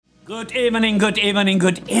Good evening, good evening,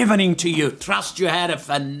 good evening to you. Trust you had a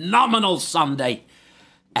phenomenal Sunday.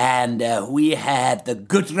 And we had the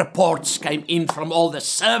good reports came in from all the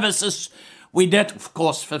services we did. Of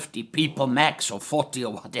course, 50 people max or 40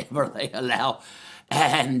 or whatever they allow.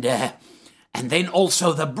 And then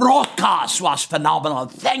also the broadcast was phenomenal.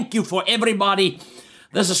 Thank you for everybody.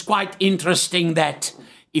 This is quite interesting that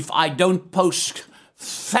if I don't post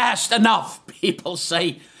fast enough, people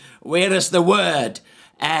say, where is the word?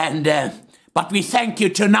 But we thank you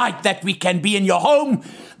tonight that we can be in your home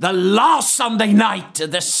the last Sunday night,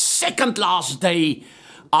 the second last day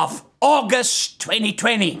of August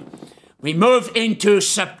 2020. We move into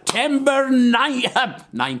September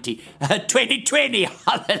 2020.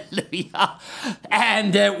 Hallelujah.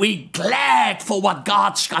 And we're glad for what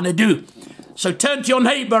God's going to do. So turn to your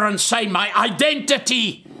neighbor and say, my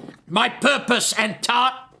identity, my purpose and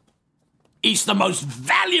task is the most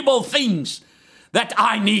valuable things that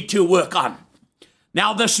I need to work on.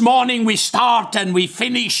 Now this morning we start and we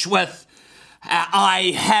finish with,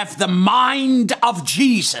 I have the mind of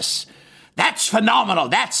Jesus. That's phenomenal.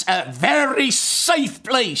 That's a very safe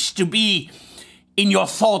place to be in your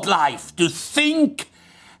thought life, to think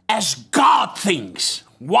as God thinks.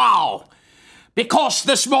 Wow. Because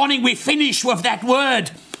this morning we finish with that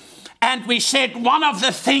word. And we said one of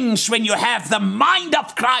the things when you have the mind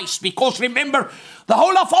of Christ, because remember, the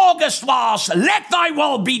whole of August was, let thy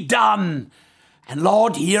will be done. And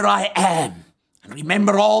Lord, here I am. And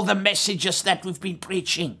remember all the messages that we've been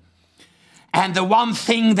preaching. And the one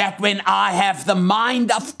thing that when I have the mind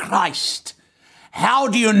of Christ, how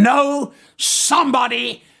do you know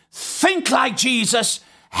somebody think like Jesus,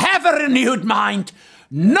 have a renewed mind,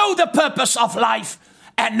 know the purpose of life,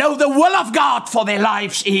 and know the will of God for their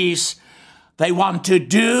lives is they want to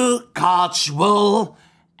do God's will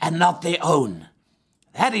and not their own.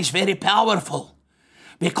 That is very powerful,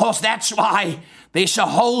 because that's why there's a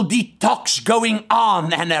whole detox going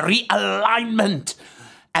on and a realignment.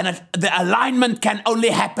 And the alignment can only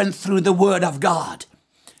happen through the Word of God.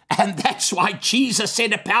 And that's why Jesus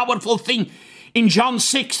said a powerful thing in John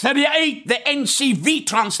 6:38, the NCV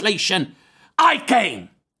translation. I came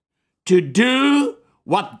to do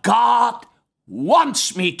what God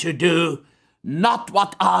wants me to do, not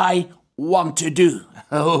what I want to do.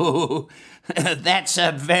 Oh, that's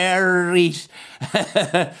a very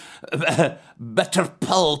bitter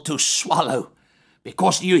pill to swallow.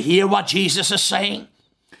 Because you hear what Jesus is saying?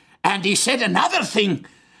 And he said another thing,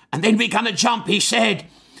 and then we're going to jump. He said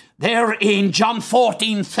there in John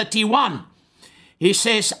 14:31, he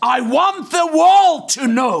says, I want the world to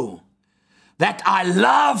know that I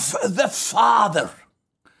love the Father.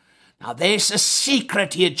 Now there's a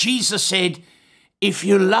secret here. Jesus said, if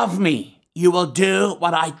you love me, you will do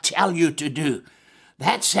what I tell you to do.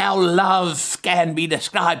 That's how love can be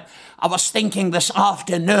described. I was thinking this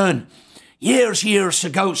afternoon, years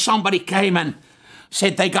ago, somebody came and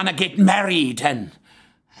said they're going to get married, and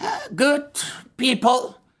good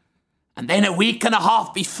people. And then a week and a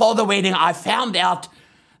half before the wedding, I found out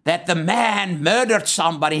that the man murdered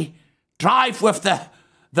somebody, drive with the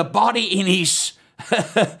body in his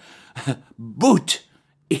boot,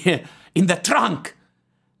 in the trunk,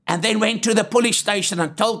 and then went to the police station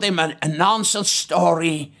and told them a nonsense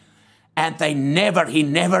story, and he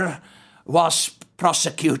never was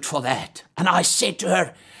prosecuted for that. And I said to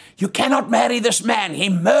her, you cannot marry this man. He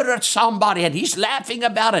murdered somebody, and he's laughing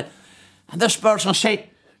about it. And this person said,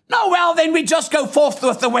 no, well, then we just go forth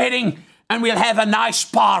with the wedding, and we'll have a nice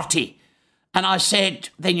party. And I said,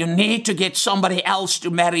 then you need to get somebody else to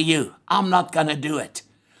marry you. I'm not going to do it.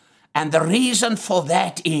 And the reason for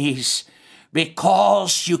that is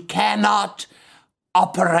because you cannot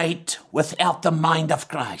operate without the mind of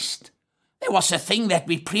Christ. There was a thing that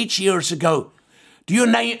we preached years ago. Do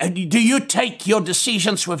you take your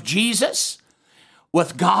decisions with Jesus,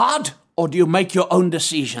 with God, or do you make your own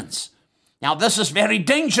decisions? Now, this is very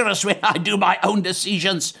dangerous when I do my own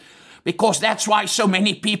decisions, because that's why so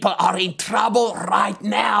many people are in trouble right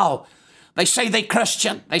now. They say they're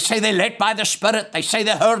Christian. They say they're led by the Spirit. They say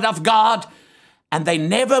they heard of God. And they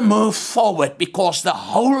never move forward, because the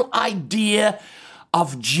whole idea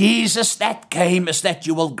of Jesus that came is that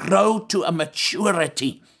you will grow to a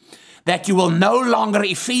maturity, that you will no longer,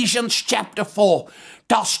 Ephesians chapter 4,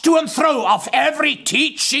 toss to and fro of every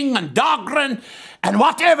teaching and doctrine and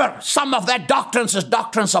whatever. Some of that doctrines is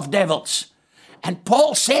doctrines of devils. And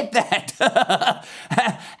Paul said that.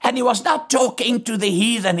 And he was not talking to the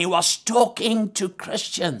heathen. He was talking to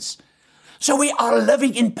Christians. So we are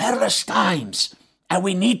living in perilous times, and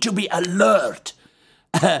we need to be alert.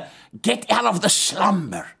 Get out of the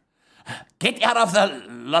slumber. Get out of the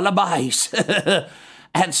lullabies.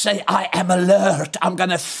 and say, I am alert. I'm going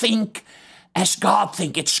to think as God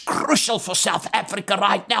thinks. It's crucial for South Africa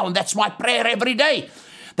right now, and that's my prayer every day,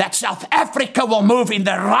 that South Africa will move in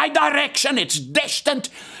the right direction. It's destined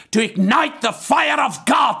to ignite the fire of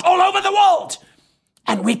God all over the world,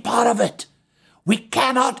 and we're part of it. We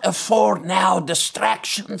cannot afford now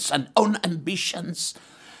distractions and own ambitions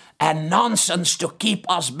and nonsense to keep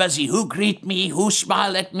us busy. Who greet me? Who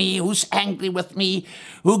smile at me? Who's angry with me?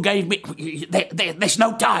 Who gave me? There's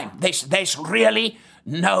no time. There's really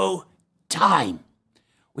no time.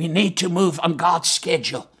 We need to move on God's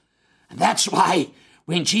schedule. And that's why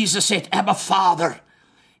when Jesus said, Abba, Father,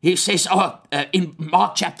 he says, in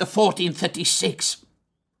Mark chapter 14:36,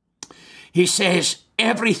 he says,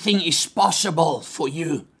 everything is possible for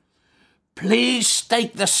you. Please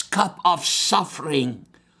take this cup of suffering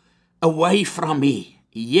away from me.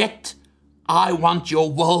 Yet I want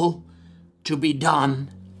your will to be done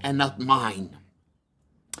and not mine.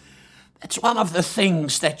 That's one of the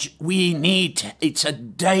things that we need. It's a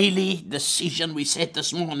daily decision, we said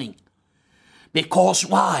this morning. Because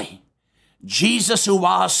why? Jesus, who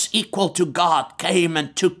was equal to God, came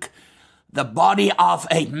and took the body of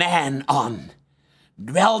a man on,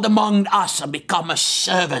 dwelled among us and become a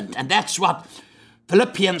servant. And that's what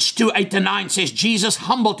Philippians 2:8-9 says. Jesus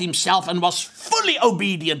humbled himself and was fully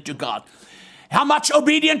obedient to God. How much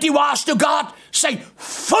obedient he was to God? Say,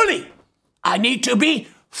 fully. I need to be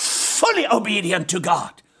fully obedient to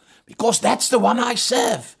God, because that's the one I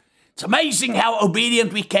serve. It's amazing how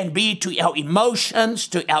obedient we can be to our emotions,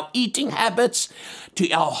 to our eating habits, to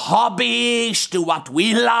our hobbies, to what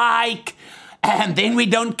we like, and then we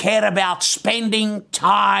don't care about spending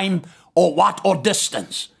time or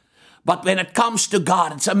distance. But when it comes to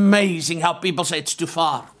God, it's amazing how people say it's too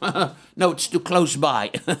far. No, it's too close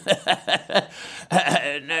by.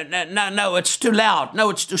 No, it's too loud. No,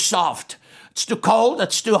 it's too soft. It's too cold.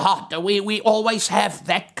 It's too hot. We always have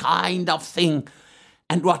that kind of thing.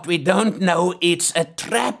 And what we don't know, it's a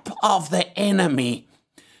trap of the enemy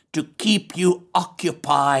to keep you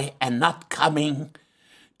occupied and not coming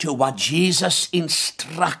to what Jesus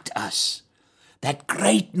instructs us. That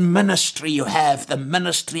great ministry you have, the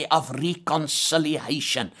ministry of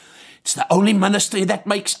reconciliation. It's the only ministry that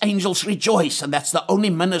makes angels rejoice, and that's the only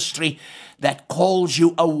ministry that calls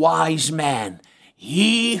you a wise man.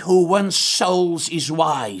 He who wins souls is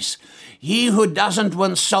wise. He who doesn't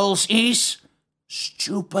win souls is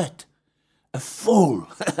stupid, a fool,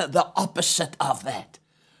 the opposite of that.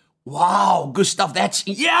 Wow, Gustav,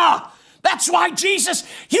 that's why Jesus,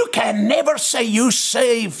 you can never say you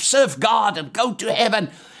serve God and go to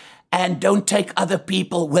heaven and don't take other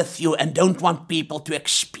people with you and don't want people to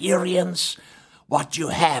experience what you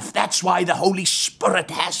have. That's why the Holy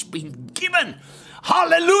Spirit has been given.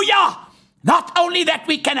 Hallelujah! Not only that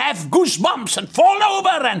we can have goosebumps and fall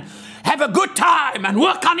over and have a good time and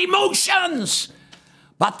work on emotions,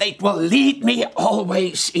 but it will lead me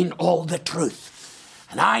always in all the truth.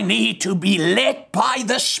 And I need to be led by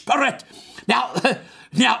the Spirit. Now,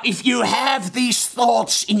 if you have these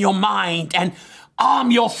thoughts in your mind and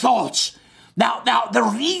arm your thoughts, now the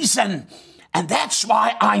reason, and that's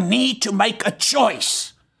why I need to make a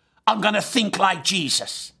choice. I'm going to think like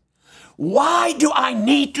Jesus. Why do I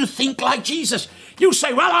need to think like Jesus? You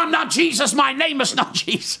say, well, I'm not Jesus. My name is not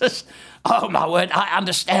Jesus. Oh, my word, I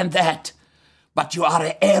understand that. But you are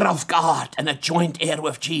an heir of God and a joint heir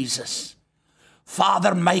with Jesus.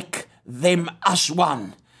 Father, make them us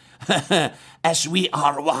one, as we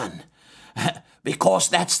are one, because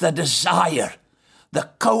that's the desire, the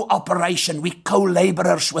cooperation. We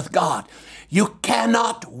co-laborers with God. You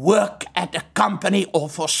cannot work at a company or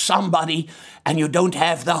for somebody and you don't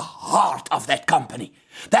have the heart of that company.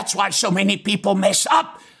 That's why so many people mess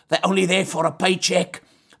up. They're only there for a paycheck.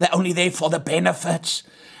 They're only there for the benefits,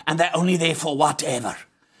 and they're only there for whatever.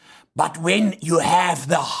 But when you have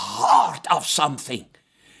the heart of something,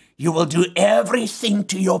 you will do everything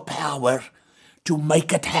to your power to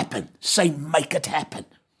make it happen. Say, make it happen.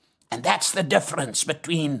 And that's the difference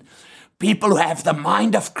between people who have the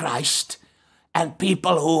mind of Christ and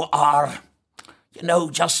people who are,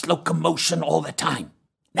 just locomotion all the time.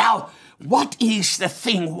 Now, what is the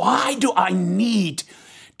thing? Why do I need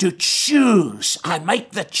to choose? I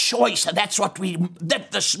make the choice, and that's what we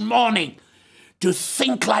did this morning, to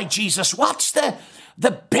think like Jesus. What's the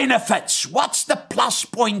benefits? What's the plus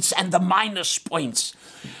points and the minus points?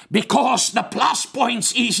 Because the plus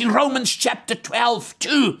points is in Romans chapter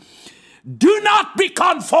 12:2. Do not be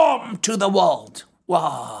conformed to the world.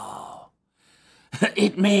 Wow.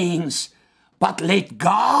 It means, but let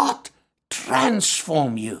God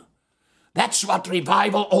transform you That's what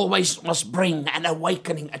revival always must bring, an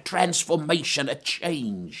awakening, a transformation, a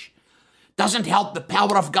change. Doesn't help the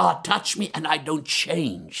power of God touch me and I don't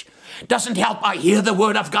change. Doesn't help I hear the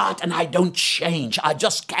word of God and I don't change. I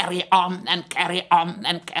just carry on and carry on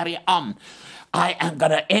and carry on. I am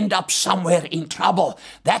going to end up somewhere in trouble.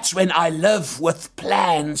 That's when I live with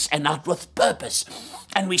plans and not with purpose.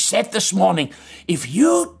 And we said this morning, if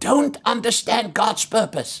you don't understand God's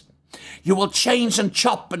purpose, you will change and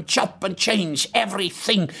chop and change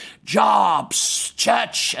everything. Jobs,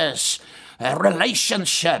 churches,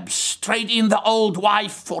 relationships, trade in the old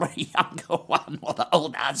wife for a younger one or the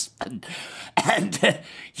old husband. And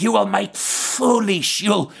you will make foolish.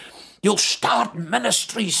 You'll start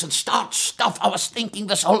ministries and start stuff. I was thinking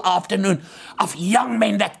this whole afternoon of young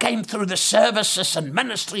men that came through the services and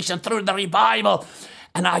ministries and through the revival.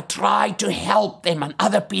 And I tried to help them and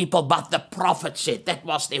other people, but the prophet said, that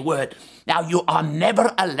was their word. Now, you are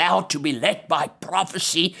never allowed to be led by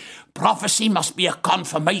prophecy. Prophecy must be a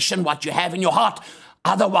confirmation what you have in your heart.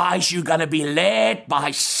 Otherwise, you're going to be led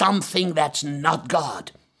by something that's not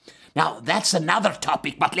God. Now, that's another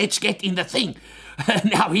topic, but let's get in the thing.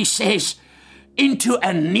 Now, he says, into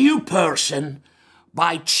a new person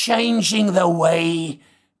by changing the way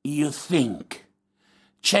you think.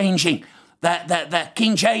 Changing. The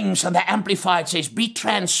King James and the Amplified says, be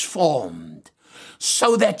transformed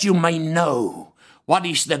so that you may know what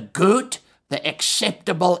is the good, the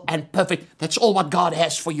acceptable, and perfect. That's all what God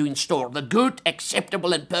has for you in store. The good,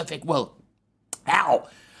 acceptable, and perfect will. How?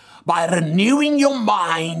 By renewing your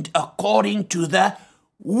mind according to the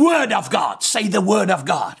Word of God. Say the Word of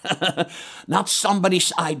God. Not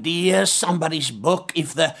somebody's idea, somebody's book.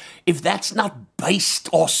 If that's not based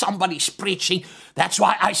or somebody's preaching, that's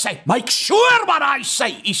why I say, make sure what I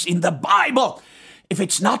say is in the Bible. If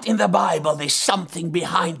it's not in the Bible, there's something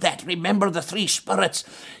behind that. Remember the three spirits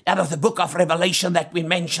out of the book of Revelation that we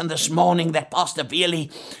mentioned this morning that Pastor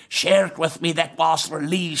Bailey shared with me that was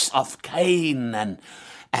released of Cain and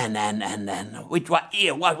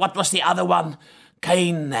what was the other one?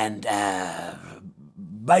 Cain and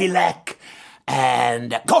Balak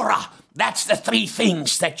and Korah. That's the three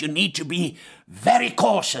things that you need to be very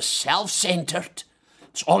cautious, self-centered.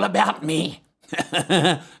 It's all about me.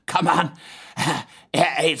 Come on.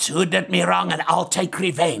 It's who did me wrong and I'll take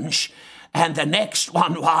revenge. And the next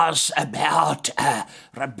one was about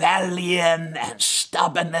rebellion and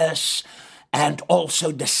stubbornness and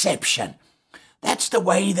also deception. That's the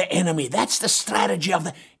way the enemy, that's the strategy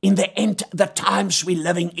of the times we're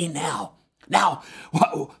living in now. Now,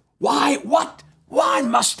 why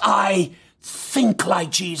must I think like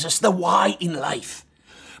Jesus? The why in life.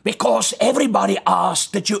 Because everybody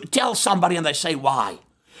asks, did you tell somebody and they say, why?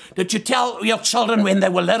 Did you tell your children when they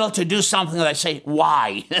were little to do something and they say,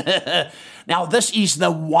 why? Now, this is the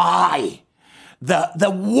why. The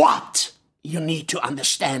what you need to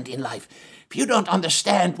understand in life. If you don't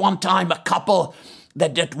understand, one time a couple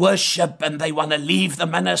that did worship and they want to leave the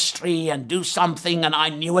ministry and do something, and I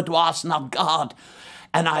knew it was not God.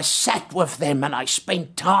 And I sat with them and I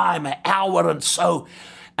spent time, an hour and so,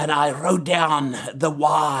 and I wrote down the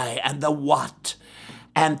why and the what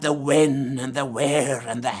and the when and the where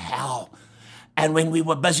and the how. And when we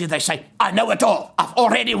were busy, they say, I know it all. I've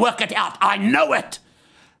already worked it out. I know it.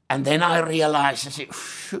 And then I realized, I said,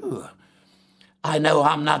 phew. I know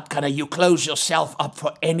I'm not going to, you close yourself up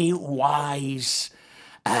for any wise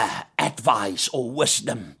advice or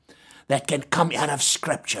wisdom that can come out of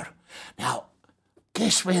Scripture. Now,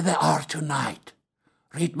 guess where they are tonight?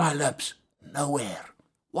 Read my lips. Nowhere.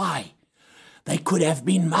 Why? They could have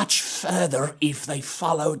been much further if they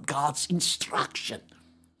followed God's instruction.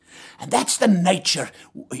 And that's the nature.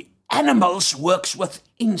 Animals works with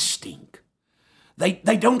instinct. They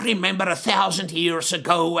don't remember 1,000 years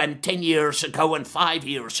ago and 10 years ago and 5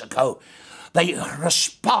 years ago. They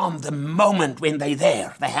respond the moment when they're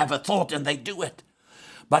there. They have a thought and they do it.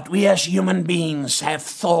 But we as human beings have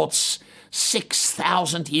thoughts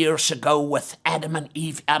 6,000 years ago with Adam and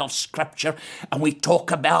Eve out of Scripture, and we talk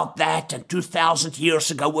about that, and 2,000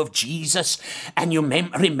 years ago with Jesus, and you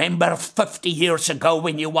remember 50 years ago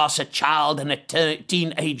when you was a child and a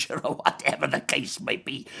teenager or whatever the case may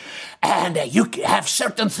be, and you have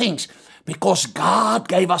certain things because God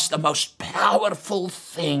gave us the most powerful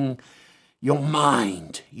thing, your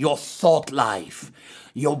mind, your thought life,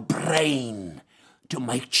 your brain, to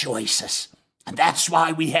make choices. And that's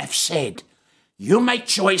why we have said, you make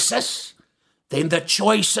choices, then the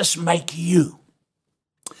choices make you.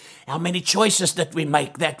 How many choices did we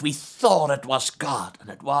make that we thought it was God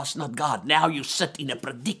and it was not God? Now you sit in a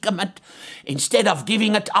predicament. Instead of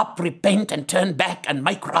giving it up, repent and turn back and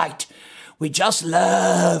make right, We just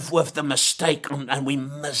live with the mistake and we're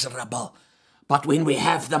miserable. But when we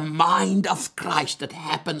have the mind of Christ, it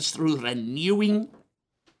happens through renewing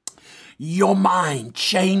your mind.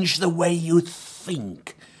 Change the way you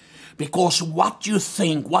think. Because what you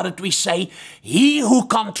think, what did we say? He who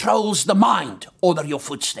controls the mind, order your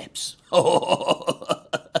footsteps.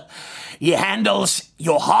 He handles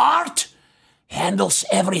your heart, handles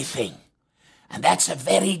everything. And that's a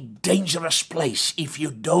very dangerous place if you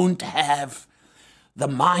don't have the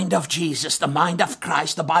mind of Jesus, the mind of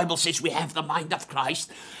Christ. The Bible says we have the mind of Christ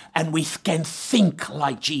and we can think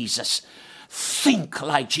like Jesus. Think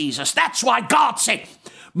like Jesus. That's why God said,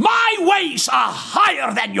 my ways are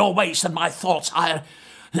higher than your ways and my thoughts higher.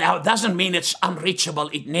 Now, it doesn't mean it's unreachable.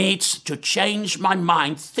 It needs to change my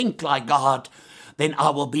mind, think like God. Then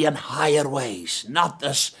I will be in higher ways, not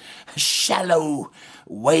this shallow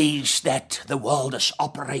ways that the world is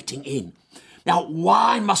operating in. Now,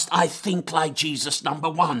 why must I think like Jesus? Number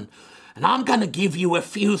one, and I'm going to give you a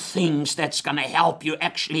few things that's going to help you,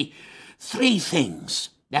 actually 3 things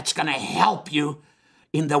that's going to help you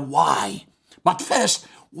in the why. But first,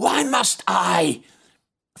 why must I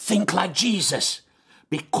think like Jesus?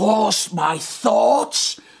 Because my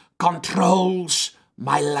thoughts controls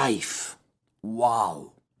my life.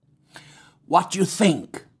 Wow. What you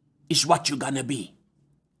think is what you're going to be.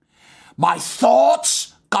 My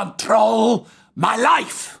thoughts control my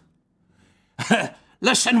life.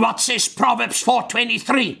 Listen what says Proverbs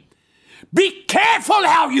 4:23. Be careful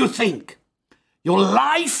how you think. Your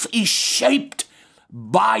life is shaped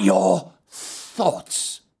by your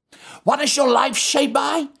thoughts. What is your life shaped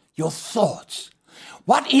by? Your thoughts.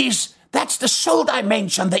 That's the soul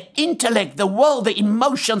dimension, the intellect, the will, the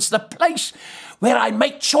emotions, the place where I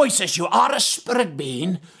make choices. You are a spirit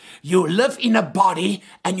being. You live in a body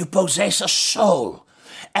and you possess a soul.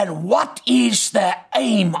 And what is the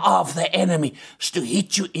aim of the enemy? Is to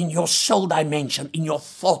hit you in your soul dimension, in your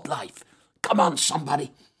thought life. Come on,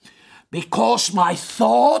 somebody. Because my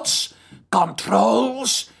thoughts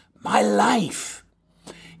controls my life.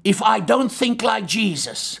 If I don't think like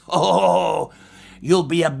Jesus, you'll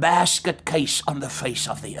be a basket case on the face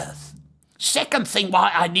of the earth. Second thing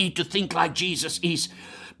why I need to think like Jesus is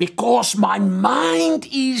because my mind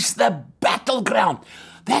is the battleground.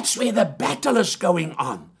 That's where the battle is going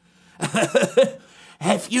on.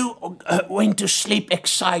 Have you went to sleep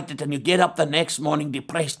excited and you get up the next morning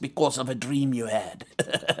depressed because of a dream you had?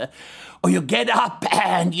 Or you get up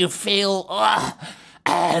and you feel,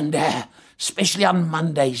 especially on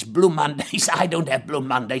Mondays, Blue Mondays. I don't have Blue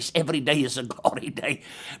Mondays. Every day is a glory day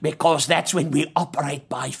because that's when we operate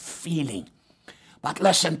by feeling. But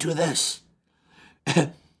listen to this.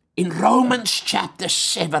 In Romans chapter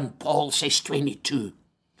 7, Paul says 22,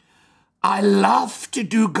 I love to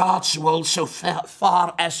do God's will so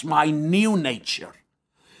far as my new nature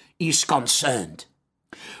is concerned.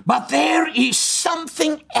 But there is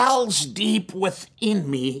something else deep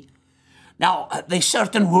within me. Now, there's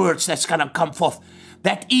certain words that's going to come forth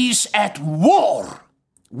that is at war.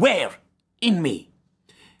 Where? In me.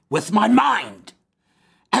 With my mind.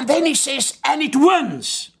 And then he says, and it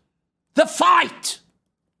wins the fight.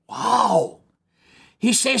 Wow.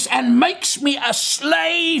 He says, and makes me a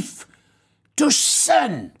slave to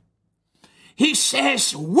sin. He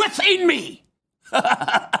says, within me.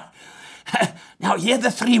 Now, hear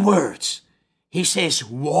the 3 words. He says,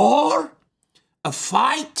 war, a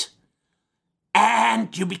fight,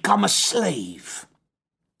 and you become a slave.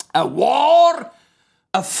 A war,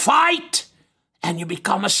 a fight, and you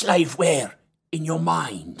become a slave. Where? In your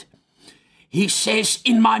mind. He says,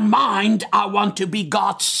 in my mind, I want to be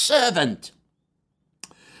God's servant.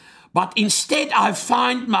 But instead, I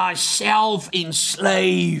find myself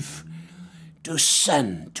enslaved to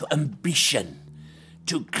sin, to ambition,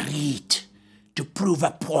 to greed, to prove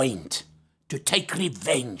a point, to take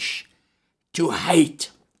revenge, to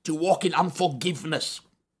hate, to walk in unforgiveness.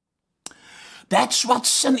 That's what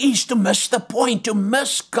sin is, to miss the point, to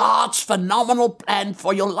miss God's phenomenal plan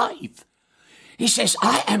for your life. He says,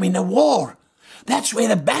 I am in a war. That's where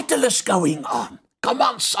the battle is going on. Come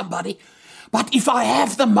on, somebody. But if I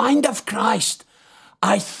have the mind of Christ,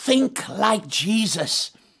 I think like Jesus.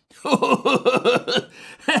 And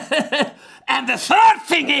the third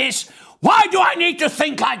thing is, why do I need to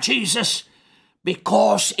think like Jesus?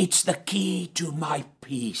 Because it's the key to my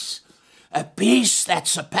peace. A peace that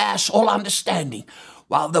surpasses all understanding.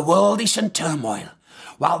 While the world is in turmoil,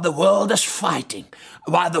 while the world is fighting,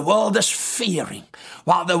 while the world is fearing,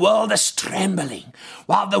 while the world is trembling,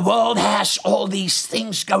 while the world has all these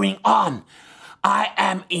things going on, I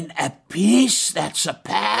am in a peace that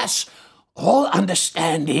surpasses all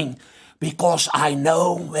understanding because I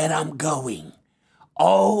know where I'm going.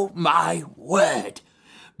 Oh, my word.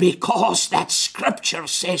 Because that scripture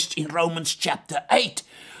says in Romans chapter 8,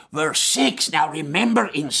 verse 6, now remember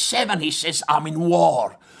in 7 he says, I'm in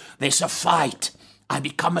war. There's a fight. I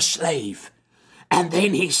become a slave. And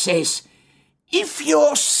then he says, if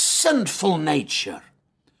your sinful nature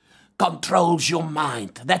controls your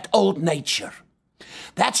mind, that old nature,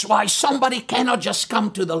 that's why somebody cannot just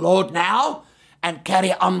come to the Lord now and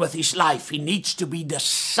carry on with his life. He needs to be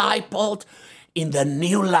discipled in the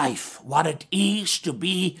new life, what it is to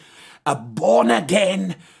be a born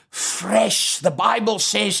again, fresh. The Bible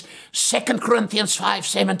says, 2 Corinthians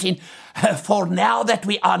 5:17, for now that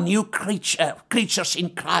we are new creatures in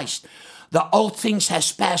Christ, the old things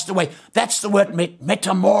has passed away. That's the word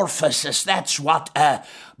metamorphosis. That's what a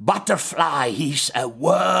butterfly, he's a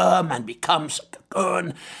worm and becomes a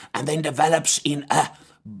cocoon and then develops in a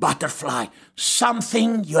butterfly.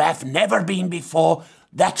 Something you have never been before,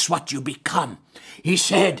 that's what you become. He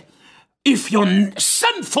said, if your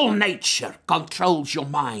sinful nature controls your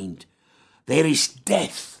mind, there is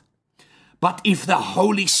death. But if the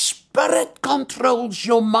Holy Spirit controls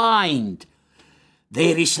your mind,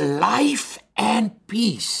 there is life and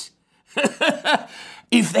peace.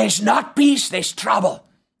 If there's not peace, there's trouble.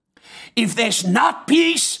 If there's not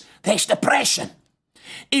peace, there's depression.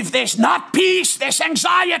 If there's not peace, there's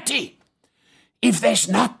anxiety. If there's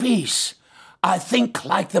not peace, I think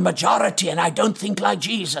like the majority, and I don't think like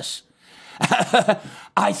Jesus.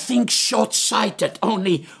 I think short-sighted.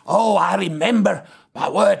 I remember, my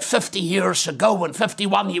word, 50 years ago,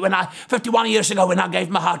 51 years ago when I gave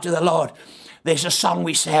my heart to the Lord, there's a song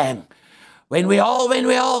we sang. When we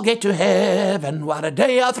all get to heaven, what a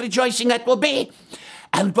day of rejoicing that will be.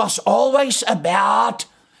 And it was always about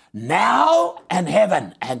now and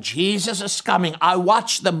heaven, and Jesus is coming. I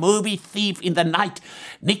watched the movie Thief in the Night.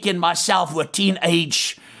 Nick and myself were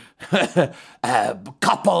teenage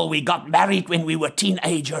couple. We got married when we were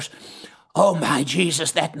teenagers. Oh my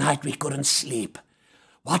Jesus, that night we couldn't sleep.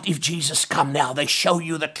 What if Jesus come now? They show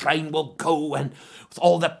you the train will go and with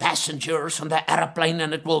all the passengers on the airplane,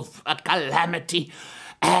 and it will a calamity.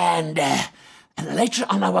 And later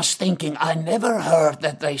on I was thinking, I never heard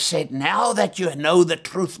that they said, now that you know the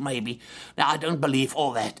truth maybe. Now I don't believe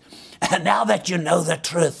all that. Now that you know the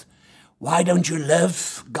truth, why don't you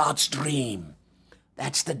live God's dream?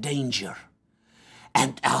 That's the danger.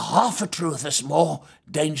 And a half a truth is more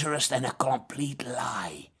dangerous than a complete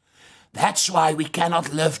lie. That's why we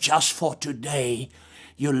cannot live just for today.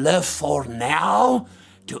 You live for now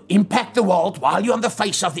to impact the world while you're on the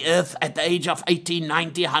face of the earth at the age of 80,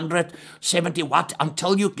 90, 100, 70,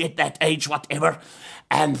 until you get that age, whatever,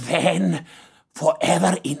 and then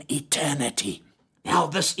forever in eternity. Now,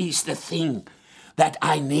 this is the thing that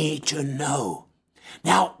I need to know.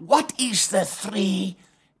 Now, what is the 3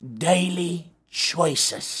 daily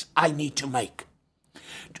choices I need to make?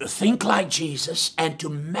 To think like Jesus and to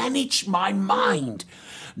manage my mind.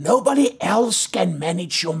 Nobody else can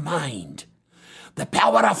manage your mind. The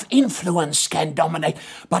power of influence can dominate,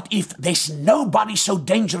 but if there's nobody so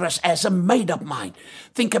dangerous as a made-up mind.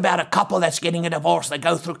 Think about a couple that's getting a divorce. They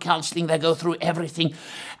go through counseling, they go through everything,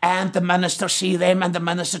 and the minister see them, and the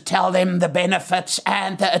minister tell them the benefits,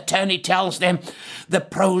 and the attorney tells them the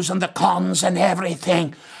pros and the cons and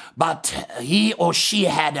everything. But he or she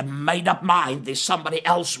had a made-up mind. There's somebody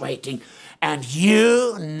else waiting, and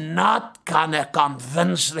you not gonna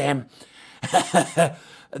convince them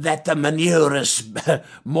that the manure is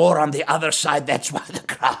more on the other side. That's why the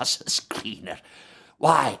grass is greener.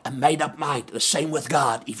 Why? A made-up mind. The same with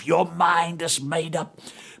God. If your mind is made up,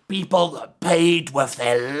 people paid with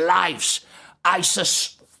their lives.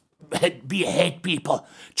 ISIS behead people.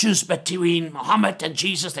 Choose between Muhammad and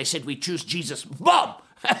Jesus. They said, we choose Jesus. Boom!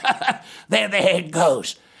 There the head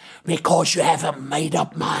goes. Because you have a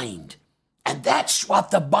made-up mind. And that's what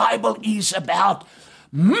the Bible is about.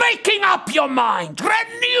 Making up your mind.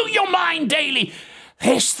 Renew your mind daily.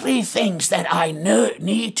 There's 3 things that I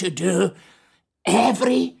need to do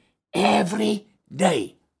every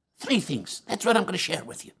day. 3 things. That's what I'm going to share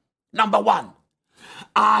with you. Number 1,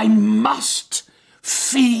 I must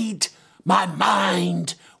feed my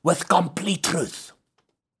mind with complete truth.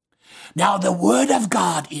 Now, the Word of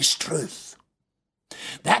God is truth.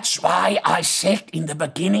 That's why I said in the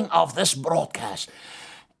beginning of this broadcast,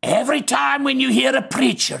 every time when you hear a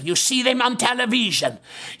preacher, you see them on television,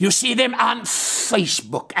 you see them on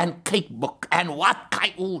Facebook and Kickbook and what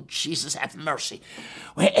kind, oh, Jesus have mercy.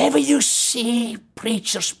 Wherever you see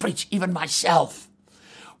preachers preach, even myself,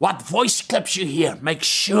 what voice clips you hear, make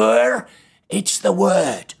sure it's the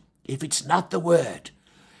Word. If it's not the Word,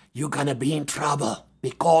 you're going to be in trouble.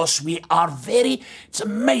 Because it's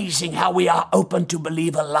amazing how we are open to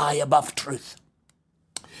believe a lie above truth.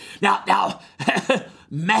 Now,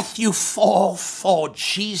 Matthew 4:4,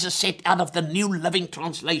 Jesus said out of the New Living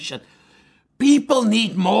Translation, people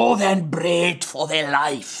need more than bread for their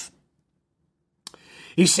life.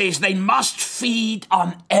 He says they must feed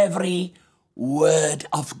on every word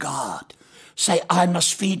of God. Say, I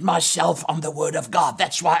must feed myself on the word of God.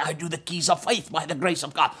 That's why I do the keys of faith by the grace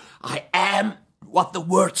of God. I am what the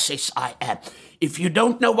word says I am. If you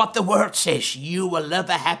don't know what the word says, you will live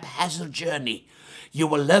a haphazard journey. You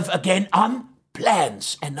will live again on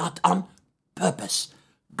plans and not on purpose,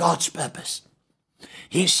 God's purpose.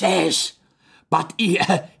 He says, but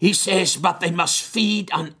they must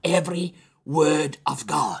feed on every word of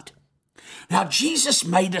God. Now, Jesus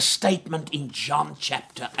made a statement in John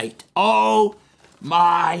chapter 8. Oh,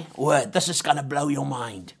 my word. This is going to blow your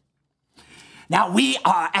mind. Now, we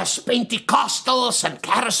are, as Pentecostals and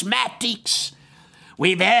charismatics,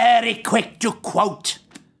 we're very quick to quote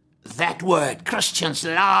that word. Christians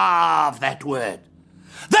love that word.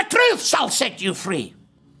 The truth shall set you free.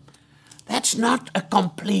 That's not a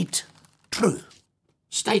complete true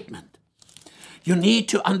statement. You need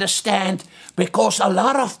to understand, because a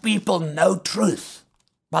lot of people know truth,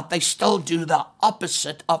 but they still do the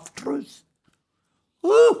opposite of truth.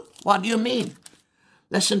 Ooh, what do you mean?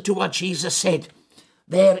 Listen to what Jesus said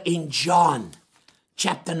there in John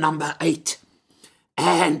chapter number 8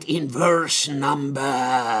 and in verse number,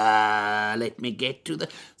 let me get to the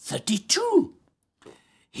 32.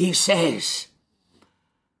 He says,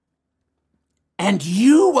 and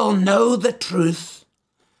you will know the truth,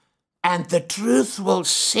 and the truth will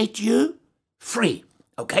set you free.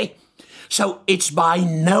 Okay? So it's by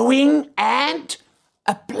knowing and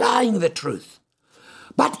applying the truth.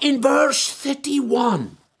 But in verse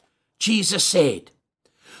 31, Jesus said,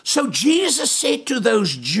 so Jesus said to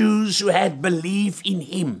those Jews who had believed in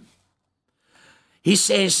him, he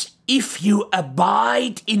says, if you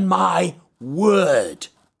abide in my word,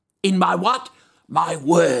 in my what? My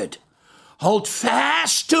word. Hold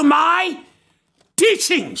fast to my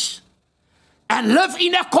teachings and live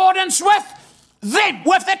in accordance with them,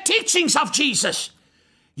 with the teachings of Jesus.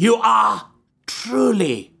 You are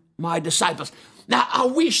truly my disciples. Now, I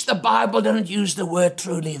wish the Bible didn't use the word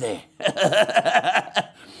truly there.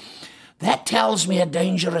 That tells me a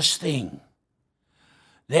dangerous thing.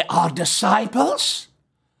 There are disciples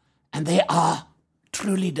and there are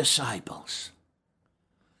truly disciples.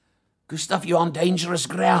 Gustav, you're on dangerous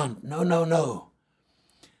ground. No.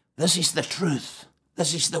 This is the truth.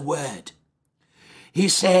 This is the word. He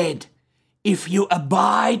said, if you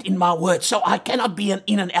abide in my word, so I cannot be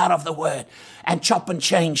in and out of the word and chop and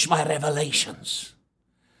change my revelations.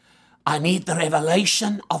 I need the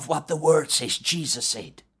revelation of what the word says, Jesus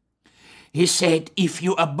said. He said, if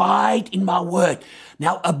you abide in my word.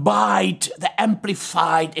 Now, abide, the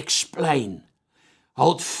Amplified explain.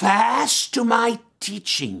 Hold fast to my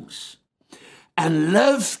teachings and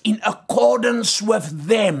live in accordance with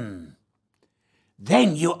them.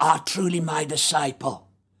 Then you are truly my disciple.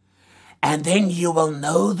 And then you will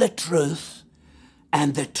know the truth,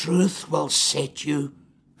 and the truth will set you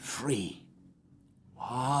free.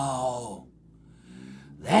 Wow.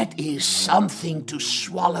 That is something to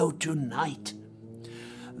swallow tonight.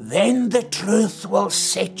 Then the truth will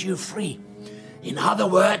set you free. In other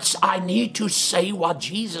words, I need to say what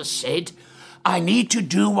Jesus said. I need to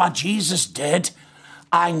do what Jesus did.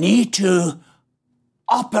 I need to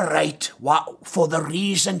operate for the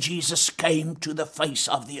reason Jesus came to the face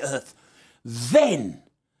of the earth. Then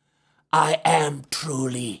I am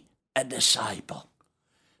truly a disciple.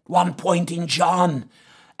 One point in John,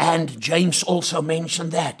 and James also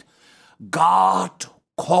mentioned that, God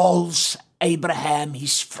calls Abraham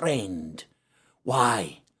his friend.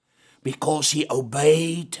 Why? Because he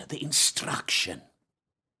obeyed the instruction.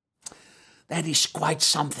 That is quite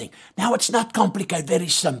something. Now, it's not complicated, very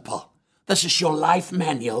simple. This is your life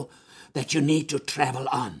manual that you need to travel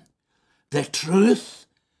on. The truth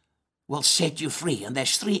will set you free. And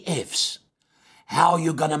there's 3 F's. How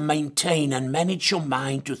you're going to maintain and manage your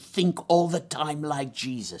mind to think all the time like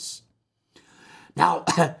Jesus. Now,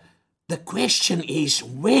 the question is,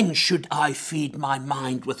 when should I feed my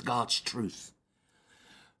mind with God's truth?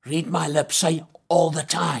 Read my lips, say all the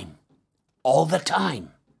time. All the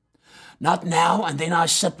time. Not now and then I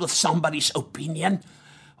sit with somebody's opinion.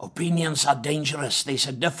 Opinions are dangerous. There's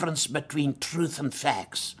a difference between truth and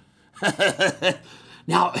facts.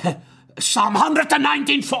 Now, Psalm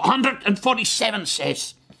 119, 447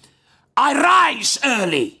 says, I rise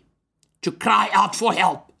early to cry out for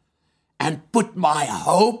help and put my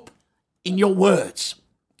hope in your words.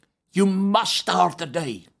 You must start the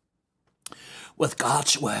day with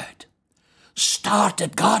God's word. Start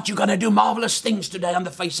it. God, you're going to do marvelous things today on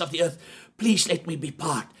the face of the earth. Please let me be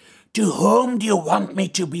part. To whom do you want me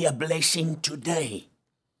to be a blessing today?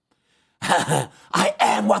 I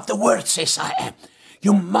am what the word says I am.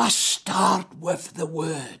 You must start with the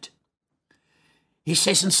word. He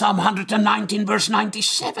says in Psalm 119, verse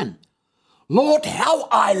 97, Lord, how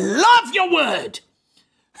I love your word.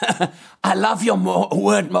 I love your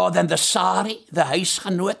word more than the Sari, the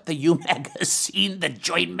Huisgenoot, the You magazine, the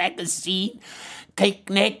Joy magazine,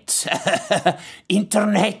 Kyknet,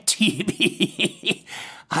 Internet TV.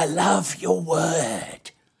 I love your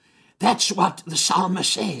word. That's what the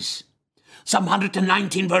psalmist says. Psalm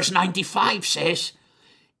 119 verse 95 says,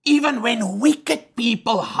 even when wicked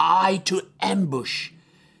people hide to ambush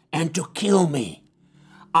and to kill me,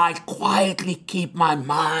 I quietly keep my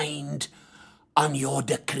mind on your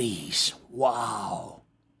decrees. Wow.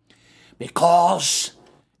 Because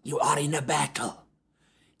you are in a battle.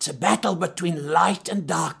 It's a battle between light and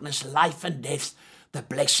darkness, life and death, the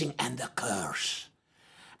blessing and the curse.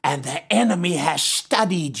 And the enemy has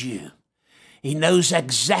studied you. He knows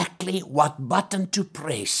exactly what button to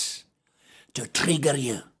press to trigger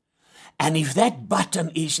you. And if that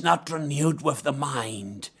button is not renewed with the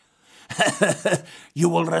mind, you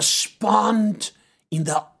will respond in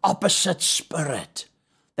the opposite spirit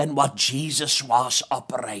than what Jesus was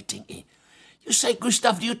operating in. You say,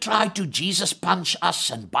 Gustav, do you try to Jesus punch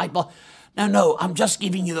us and Bible? No, I'm just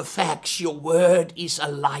giving you the facts. Your word is a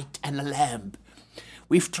light and a lamp.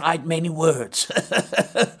 We've tried many words.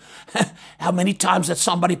 How many times did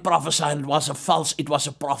somebody prophesy and it was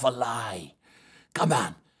a prophet lie? Come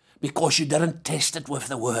on. Because you didn't test it with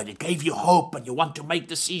the word. It gave you hope and you want to make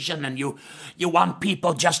decision and you want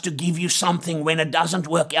people just to give you something when it doesn't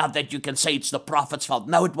work out that you can say it's the prophet's fault.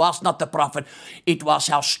 No, it was not the prophet. It was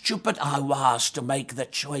how stupid I was to make the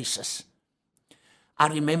choices. I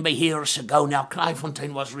remember years ago, now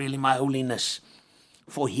Kraaifontein was really my holiness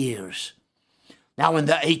for years. Now in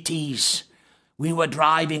the 80s,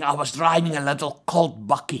 I was driving a little Colt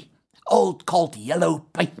Bucky, old Colt yellow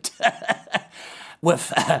paint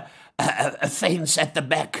with a fence at the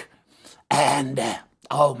back. And,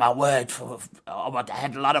 oh my word, I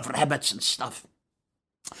had a lot of rabbits and stuff.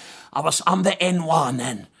 I was on the N1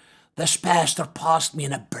 and this pastor passed me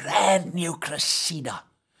in a brand new Cressida.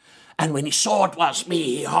 And when he saw it was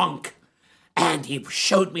me, he honked and he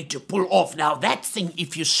showed me to pull off. Now that thing,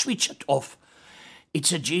 if you switch it off,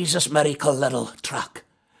 it's a Jesus miracle little truck.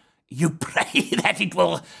 You pray that it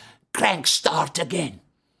will crank start again.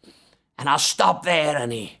 And I stopped there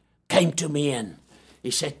and he came to me and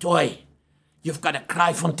he said, Toy, you've got a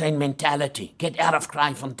Kraaifontein mentality. Get out of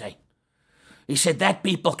Kraaifontein. He said, that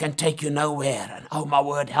people can take you nowhere. And oh my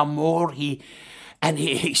word, how more he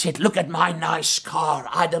said, look at my nice car.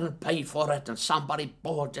 I didn't pay for it and somebody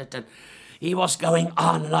bought it. And he was going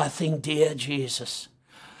on and I think, dear Jesus,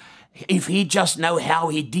 if he just know how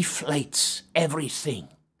he deflates everything.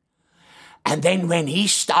 And then when he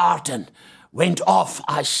started, went off,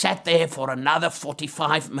 I sat there for another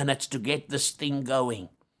 45 minutes to get this thing going.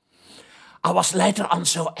 I was later on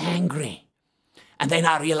so angry. And then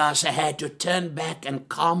I realized I had to turn back and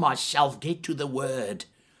calm myself, get to the word.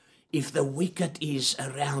 If the wicked is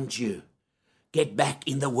around you, get back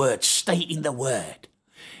in the word, stay in the word.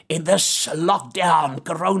 In this lockdown,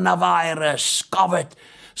 coronavirus, COVID,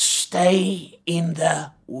 stay in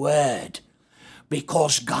the word.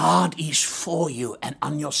 Because God is for you and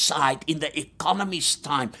on your side. In the economy's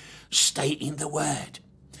time, stay in the word.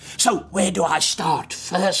 So where do I start?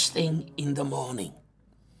 First thing in the morning.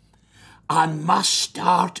 I must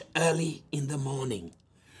start early in the morning.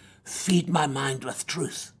 Feed my mind with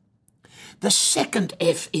truth. The second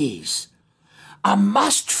F is, I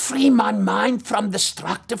must free my mind from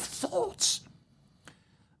destructive thoughts.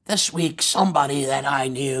 This week, somebody that I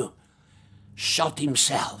knew shot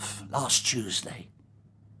himself last Tuesday.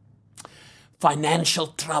 Financial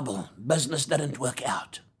trouble, business didn't work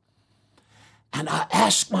out. And I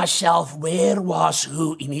asked myself, where was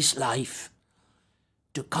who in his life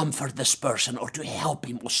to comfort this person or to help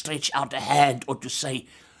him or stretch out a hand or to say,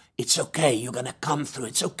 it's okay, you're going to come through.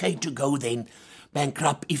 It's okay to go then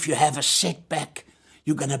bankrupt. If you have a setback,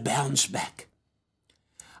 you're going to bounce back.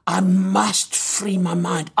 I must free my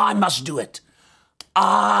mind. I must do it.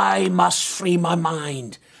 I must free my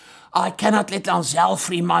mind. I cannot let Ansel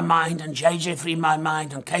free my mind and JJ free my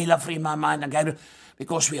mind and Kayla free my mind and Gabriel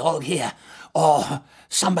because we're all here. Or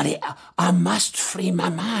somebody, I must free my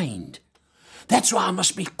mind. That's why I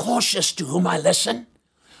must be cautious to whom I listen.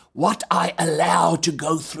 What I allow to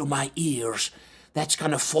go through my ears, that's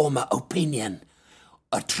going to form an opinion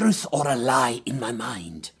a truth or a lie in my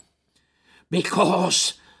mind.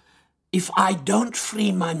 Because if I don't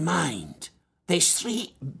free my mind, there's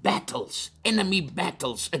 3 battles, enemy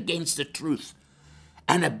battles against the truth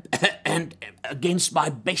and against my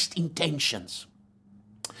best intentions.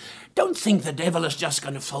 Don't think the devil is just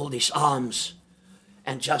going to fold his arms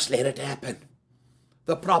and just let it happen.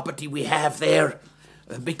 The property we have there,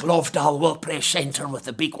 the big Lovedale World Prayer Center with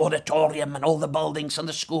the big auditorium and all the buildings and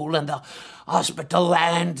the school and the hospital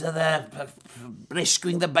and the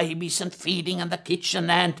rescuing the babies and feeding and the kitchen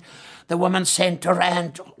and the women's center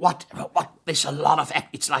and what there's a lot of,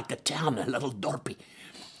 it's like a town, a little dorpy.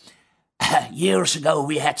 Years ago,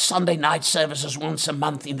 we had Sunday night services once a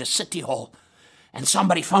month in the city hall. And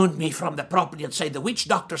somebody phoned me from the property and said, the witch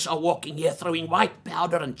doctors are walking here throwing white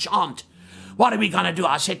powder and chant. What are we going to do?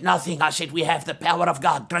 I said, nothing. I said, we have the power of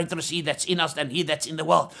God. Greater is he that's in us than he that's in the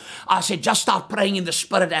world. I said, just start praying in the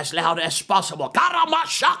spirit as loud as possible.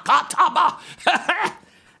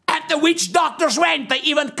 And the witch doctors went. They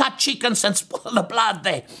even cut chickens and spoiled the blood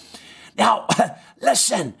there. Now,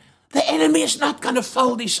 listen, the enemy is not going to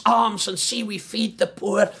fold his arms and see we feed the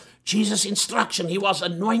poor. Jesus' instruction, he was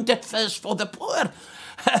anointed first for the poor.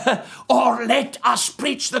 Or let us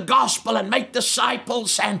preach the gospel and make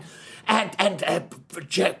disciples and wake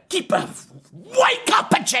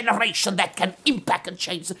up a generation that can impact and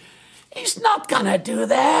change. He's not going to do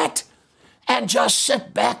that and just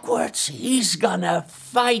sit backwards. He's going to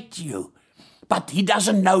fight you. But he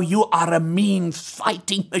doesn't know you are a mean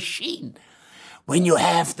fighting machine when you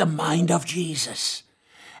have the mind of Jesus.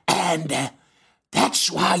 And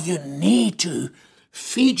that's why you need to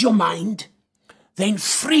feed your mind, then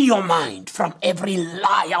free your mind from every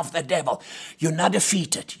lie of the devil. You're not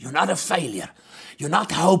defeated. You're not a failure. You're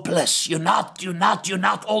not hopeless. You're not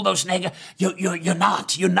all those negative. You're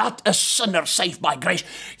not a sinner saved by grace.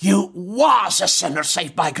 You was a sinner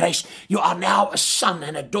saved by grace. You are now a son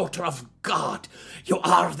and a daughter of God. You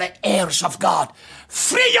are the heirs of God.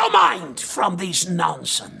 Free your mind from these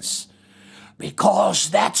nonsense.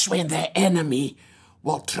 Because that's when the enemy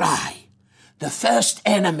will try. The first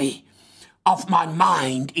enemy of my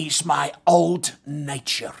mind is my old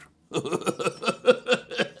nature.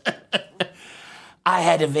 I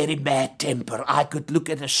had a very bad temper. I could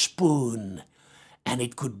look at a spoon and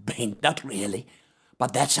it could bend. Not really,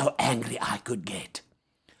 but that's how angry I could get.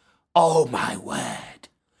 Oh my word.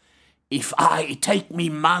 If it take me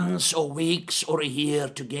months or weeks or a year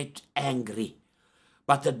to get angry,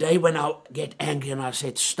 but the day when I get angry and I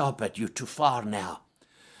said, stop it, you're too far now,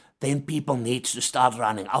 then people need to start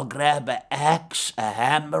running. I'll grab an axe, a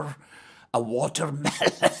hammer, a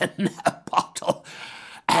watermelon, a bottle,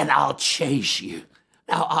 and I'll chase you.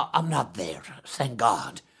 Now, I'm not there, thank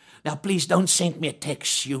God. Now, please don't send me a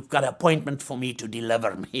text. You've got an appointment for me to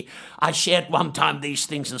deliver me. I shared one time these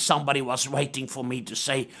things and somebody was waiting for me to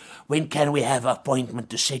say, when can we have an appointment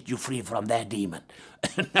to set you free from that demon?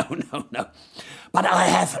 No. But I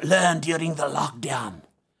have learned during the lockdown,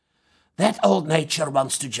 that old nature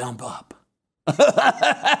wants to jump up.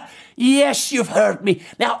 Yes, you've heard me.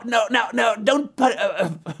 Now, no, don't put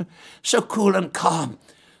so cool and calm.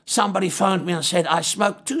 Somebody phoned me and said, I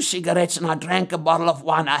smoked 2 cigarettes and I drank a bottle of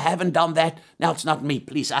wine. I haven't done that. Now, it's not me,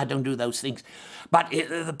 please. I don't do those things. But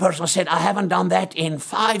the person said, I haven't done that in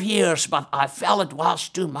 5 years, but I felt it was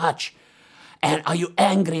too much. And are you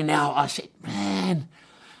angry now? I said, man,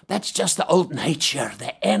 that's just the old nature.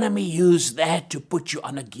 The enemy used that to put you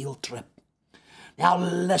on a guilt trip. Now,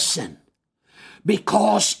 listen.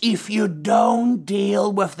 Because if you don't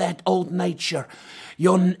deal with that old nature,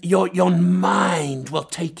 your mind will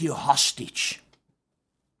take you hostage.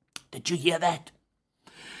 Did you hear that?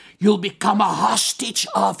 You'll become a hostage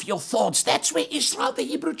of your thoughts. That's where Israel, the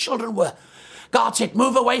Hebrew children, were. God said,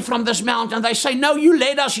 move away from this mountain. They say, no, you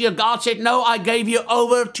led us here. God said, no, I gave you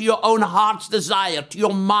over to your own heart's desire, to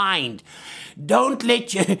your mind. Don't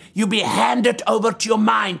let you be handed over to your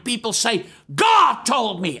mind. People say, God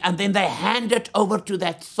told me. And then they hand it over to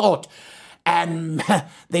that thought. And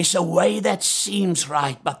there's a way that seems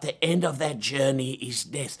right, but the end of that journey is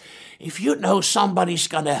death. If you know somebody's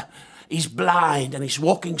he's blind and he's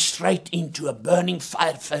walking straight into a burning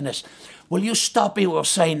fire furnace, will you stop him or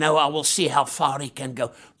say, no, I will see how far he can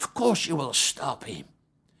go? Of course you will stop him.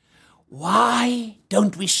 Why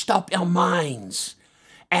don't we stop our minds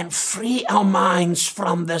and free our minds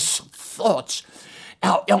from these thoughts?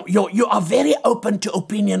 Now, you are very open to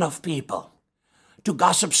opinion of people, to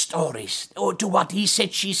gossip stories, or to what he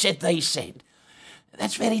said, she said, they said.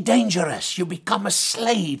 That's very dangerous. You become a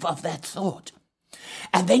slave of that thought.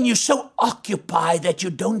 And then you're so occupied that you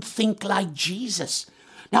don't think like Jesus.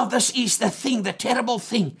 Now this is the thing, the terrible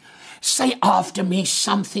thing. Say after me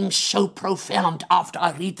something so profound. After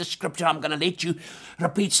I read the scripture, I'm going to let you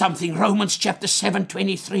repeat something. Romans chapter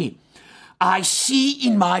 7:23. I see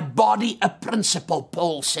in my body a principle,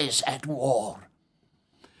 Paul says, at war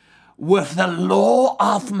with the law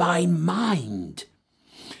of my mind,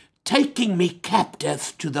 taking me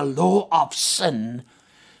captive to the law of sin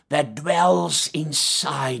that dwells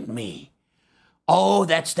inside me. Oh,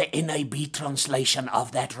 that's the NAB translation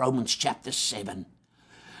of that Romans chapter 7.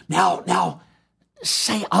 Now,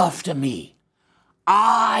 say after me,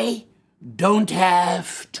 I don't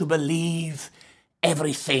have to believe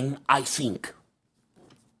everything I think.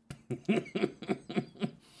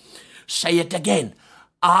 Say it again.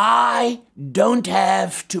 I don't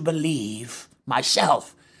have to believe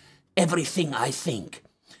myself everything I think.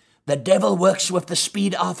 The devil works with the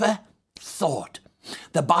speed of a thought.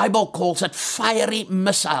 The Bible calls it fiery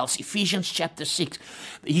missiles. Ephesians chapter 6.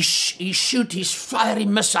 He shoots his fiery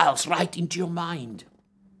missiles right into your mind.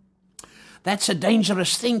 That's a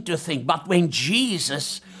dangerous thing to think. But when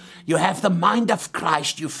Jesus, you have the mind of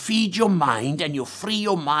Christ, you feed your mind and you free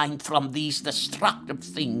your mind from these destructive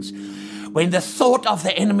things. When the thought of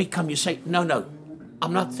the enemy comes, you say, no,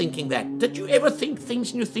 I'm not thinking that. Did you ever think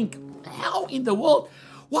things and you think, how in the world?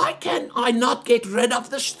 Why can I not get rid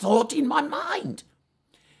of this thought in my mind?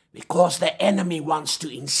 Because the enemy wants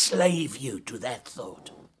to enslave you to that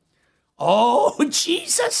thought. Oh,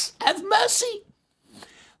 Jesus, have mercy.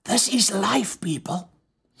 This is life, people.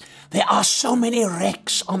 There are so many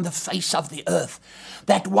wrecks on the face of the earth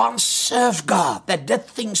that once served God, that did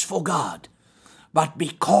things for God. But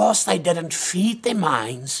because they didn't feed their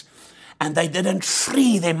minds and they didn't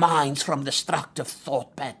free their minds from destructive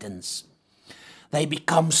thought patterns, they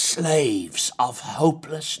become slaves of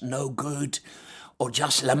hopeless, no good, or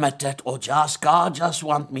just limited, or just, God just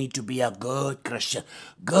want me to be a good Christian.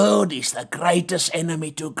 Good is the greatest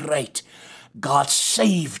enemy to great. God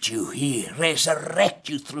saved you. He resurrected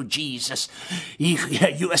you through Jesus.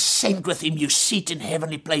 You ascend with him. You sit in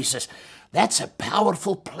heavenly places. That's a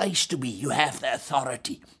powerful place to be. You have the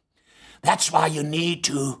authority. That's why you need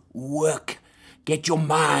to work. Get your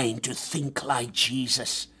mind to think like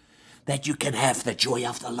Jesus, that you can have the joy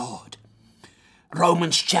of the Lord.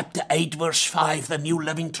 Romans chapter 8 verse 5, the New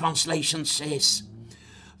Living Translation says,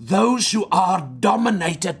 those who are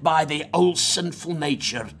dominated by their old sinful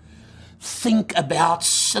nature think about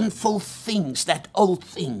sinful things, that old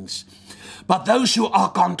things. But those who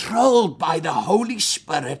are controlled by the Holy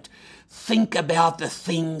Spirit think about the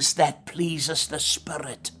things that pleases the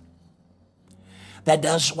Spirit. That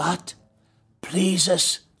does what?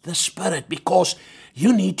 Pleases the Spirit, because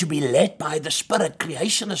you need to be led by the Spirit.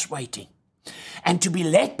 Creation is waiting. And to be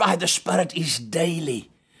led by the Spirit is daily.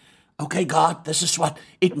 Okay, God, this is what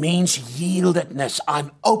it means, yieldedness.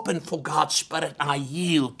 I'm open for God's Spirit. I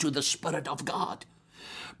yield to the Spirit of God.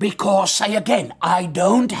 Because, say again, I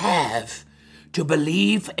don't have to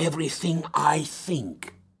believe everything I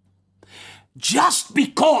think. Just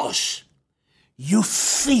because you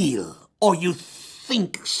feel or you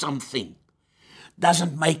think something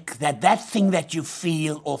doesn't make that thing that you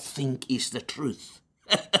feel or think is the truth.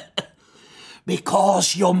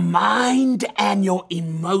 Because your mind and your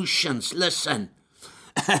emotions, listen,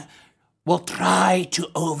 will try to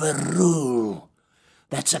overrule.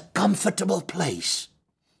 That's a comfortable place,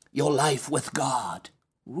 your life with God.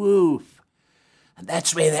 Woo. And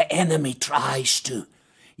that's where the enemy tries to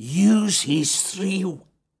use his three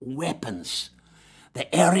weapons.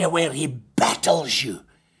 The area where he battles you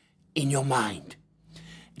in your mind.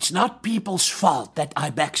 It's not people's fault that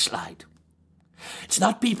I backslide. It's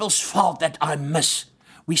not people's fault that I miss.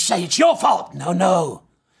 We say, it's your fault. No.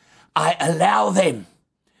 I allow them.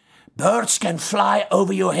 Birds can fly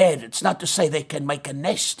over your head. It's not to say they can make a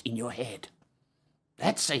nest in your head.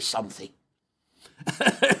 That says something.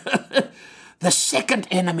 The second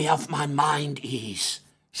enemy of my mind is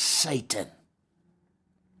Satan.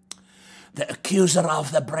 The accuser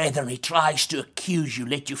of the brethren. He tries to accuse you,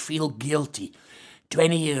 let you feel guilty.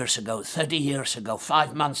 20 years ago, 30 years ago,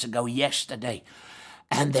 5 months ago, yesterday.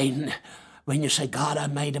 And then when you say, God, I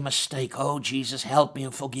made a mistake. Oh, Jesus, help me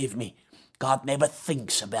and forgive me. God never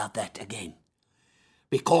thinks about that again.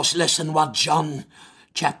 Because listen what John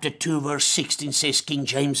chapter 2 verse 16 says, King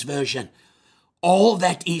James Version. All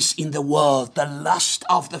that is in the world, the lust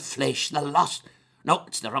of the flesh, no,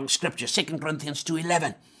 it's the wrong scripture, 2 Corinthians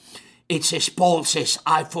 2:11. It says, Paul says,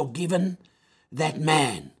 I've forgiven that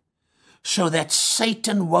man, so that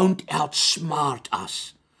Satan won't outsmart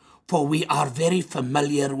us, for we are very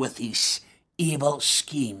familiar with his evil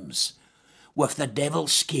schemes, with the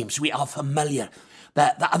devil's schemes. We are familiar.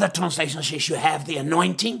 The other translation says you have the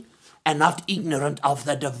anointing and not ignorant of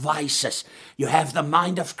the devices. You have the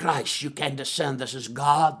mind of Christ. You can discern this is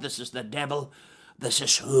God, this is the devil, this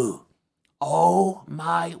is who. Oh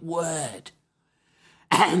my word.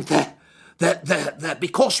 And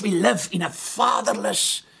because we live in a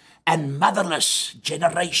fatherless and motherless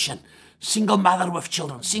generation, single mother with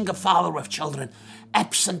children, single father with children,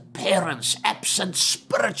 absent parents, absent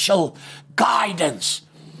spiritual guidance.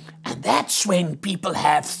 And that's when people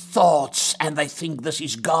have thoughts and they think this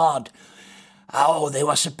is God. Oh, there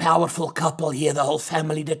was a powerful couple here. The whole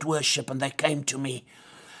family did worship, and they came to me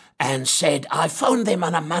and said, I phoned them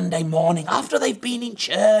on a Monday morning after they've been in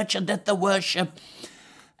church and did the worship.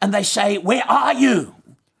 And they say, where are you?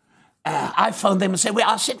 I phoned them and said,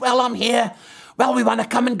 I said, well, I'm here. Well, we want to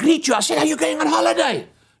come and greet you. I said, are you going on holiday?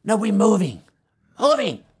 No, we're moving.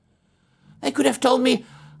 Moving. They could have told me.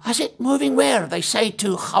 I said, moving where? They say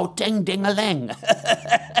to Gauteng Dingalang.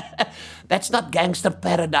 That's not Gangster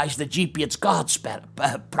Paradise, the GP, it's God's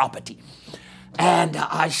property. And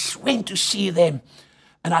I went to see them,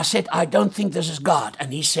 and I said, I don't think this is God.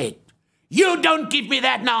 And he said, you don't give me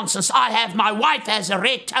that nonsense. My wife has a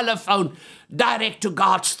red telephone direct to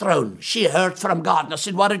God's throne. She heard from God. And I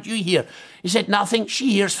said, what did you hear? He said, nothing.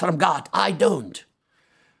 She hears from God. I don't.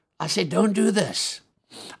 I said, don't do this.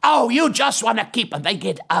 Oh, you just want to keep, and they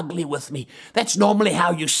get ugly with me. That's normally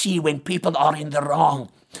how you see when people are in the wrong.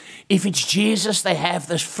 If it's Jesus, they have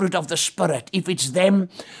this fruit of the Spirit. If it's them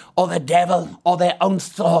or the devil or their own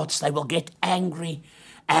thoughts, they will get angry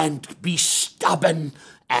and be stubborn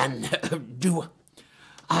and do.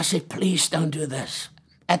 I said, please don't do this.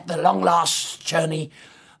 At the long last journey,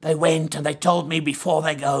 they went and they told me before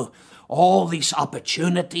they go, all these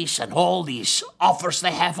opportunities and all these offers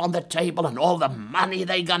they have on the table and all the money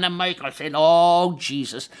they're going to make. I said, oh,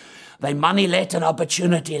 Jesus, they money-led and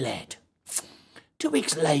opportunity-led. 2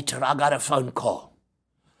 weeks later, I got a phone call,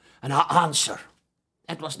 and I answer.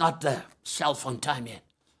 That was not the cell phone time yet.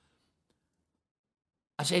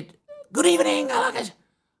 I said, good evening. I said,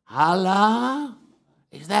 hello?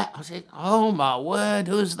 Is that? I said, oh, my word,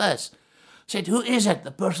 who's this? I said, who is it?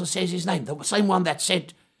 The person says his name. The same one that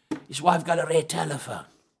said his wife got a red telephone.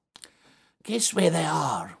 Guess where they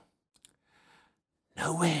are?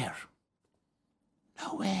 Nowhere.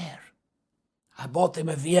 Nowhere. I bought them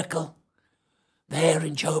a vehicle there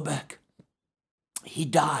in Joburg. He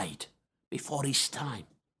died before his time.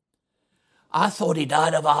 I thought he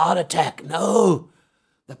died of a heart attack. No.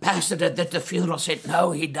 The pastor that did the funeral said,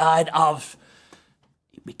 no, he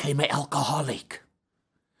became an alcoholic.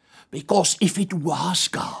 Because if it was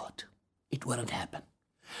God, it wouldn't happen.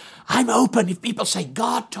 I'm open if people say,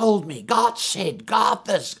 God told me, God said, God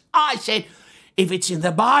this. I said, if it's in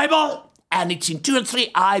the Bible and it's in 2 and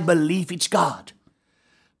 3, I believe it's God.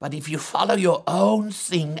 But if you follow your own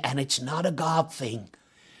thing and it's not a God thing,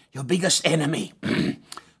 your biggest enemy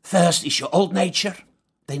first is your old nature,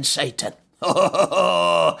 then Satan.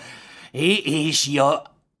 He is your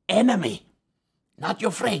enemy, not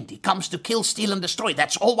your friend. He comes to kill, steal, and destroy.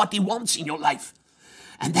 That's all what he wants in your life.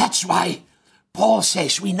 And that's why Paul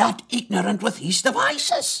says we're not ignorant with his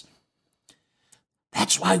devices.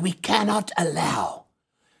 That's why we cannot allow.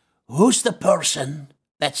 Who's the person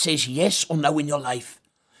that says yes or no in your life?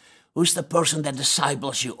 Who's the person that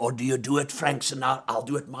disciples you? Or do you do it, Frank Sinatra? I'll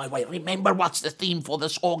do it my way. Remember what's the theme for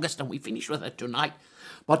this August, and we finish with it tonight.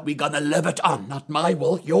 But we're going to live it on. Not my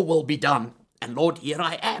will, your will be done. And Lord, here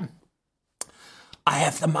I am. I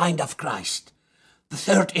have the mind of Christ. The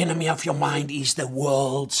third enemy of your mind is the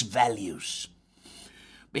world's values.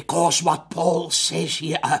 Because what Paul says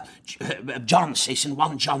here, John says in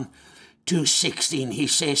 1 John 2:16, he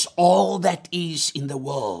says, all that is in the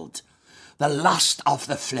world, the lust of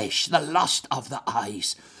the flesh, the lust of the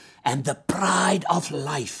eyes, and the pride of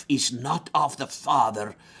life is not of the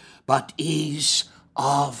Father, but is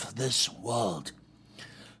of this world.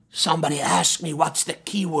 Somebody asked me, what's the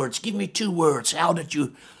key words? Give me 2 words. How did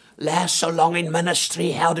you last so long in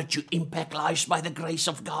ministry? How did you impact lives by the grace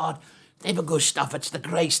of God? Never good stuff. It's the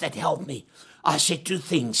grace that helped me. I said 2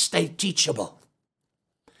 things. Stay teachable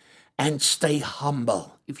and stay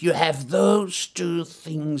humble. If you have those 2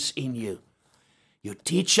 things in you, you're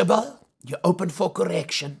teachable, you're open for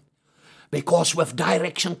correction, because with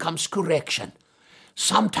direction comes correction.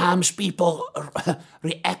 Sometimes people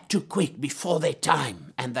react too quick before their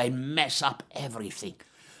time, and they mess up everything.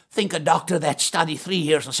 Think a doctor that studied 3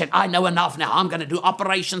 years and said, I know enough now, I'm going to do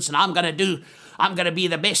operations and I'm going to be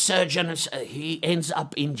the best surgeon. He ends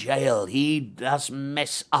up in jail. He does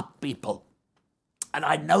mess up people. And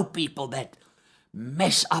I know people that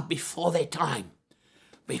mess up before their time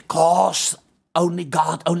because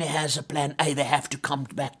God only has a plan A. They have to come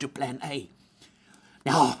back to plan A.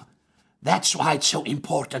 Now, that's why it's so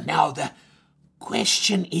important. Now, the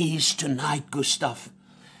question is tonight, Gustav,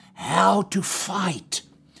 how to fight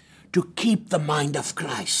to keep the mind of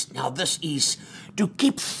Christ. Now, this is to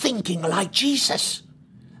keep thinking like Jesus.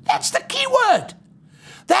 That's the key word.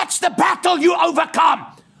 That's the battle you overcome.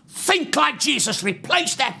 Think like Jesus.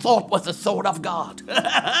 Replace that thought with the thought of God.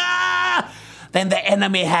 Then the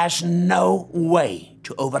enemy has no way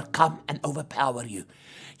to overcome and overpower you.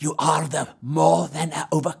 You are the more than an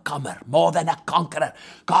overcomer, more than a conqueror,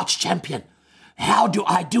 God's champion. How do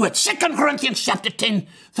I do it? 2 Corinthians chapter 10,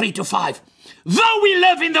 3-5. Though we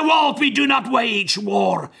live in the world, we do not wage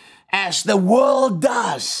war as the world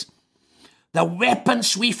does. The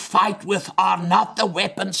weapons we fight with are not the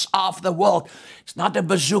weapons of the world. It's not a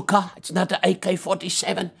bazooka. It's not an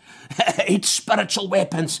AK-47. It's spiritual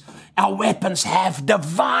weapons. Our weapons have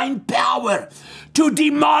divine power to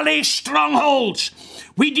demolish strongholds.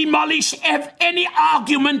 We demolish any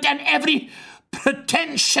argument and every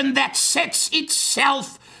pretension that sets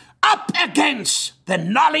itself up against the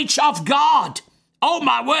knowledge of God. Oh,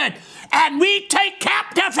 my word. And we take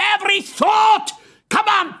captive every thought. Come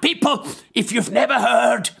on, people. If you've never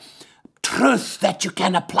heard truth that you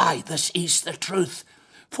can apply, this is the truth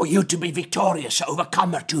for you to be victorious,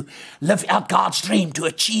 overcomer, to live out God's dream, to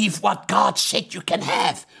achieve what God said you can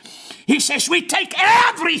have. He says we take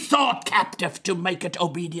every thought captive to make it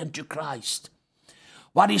obedient to Christ.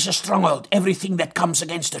 What is a stronghold? Everything that comes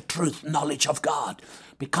against the truth, knowledge of God,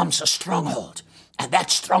 becomes a stronghold. And that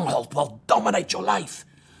stronghold will dominate your life.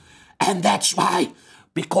 And that's why,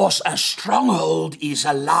 because a stronghold is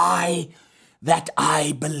a lie that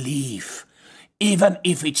I believe, even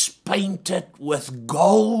if it's painted with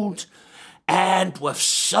gold and with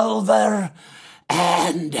silver,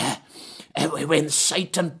 and when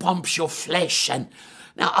Satan pumps your flesh. And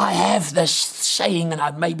now I have this saying, and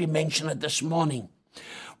I maybe mentioned it this morning.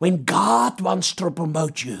 When God wants to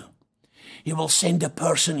promote you, He will send a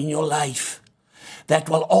person in your life that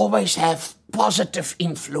will always have positive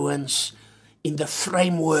influence in the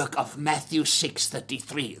framework of Matthew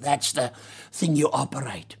 6:33. That's the thing you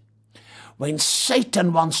operate. When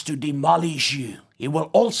Satan wants to demolish you, he will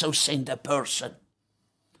also send a person.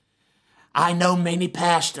 I know many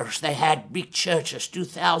pastors, they had big churches,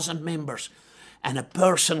 2,000 members, and a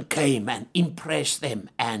person came and impressed them,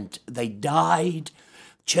 and they died.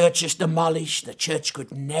 Church is demolished. The church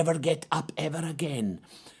could never get up ever again.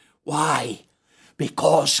 Why?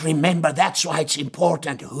 Because remember, that's why it's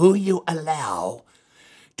important who you allow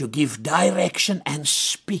to give direction and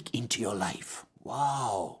speak into your life.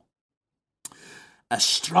 Wow. A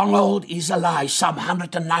stronghold is a lie. Psalm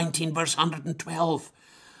 119 verse 112.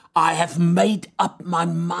 I have made up my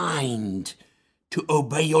mind to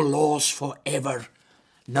obey your laws forever,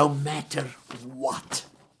 no matter what.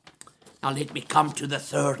 Now let me come to the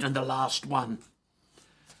third and the last one.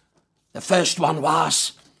 The first one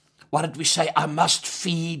was, what did we say? I must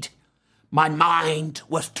feed my mind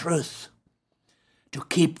with truth to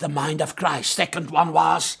keep the mind of Christ. Second one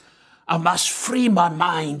was, I must free my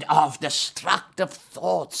mind of destructive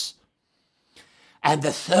thoughts. And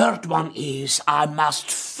the third one is, I must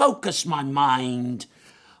focus my mind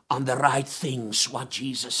on the right things, what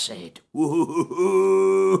Jesus said.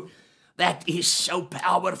 Ooh, that is so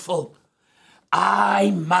powerful.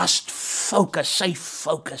 I must focus. Say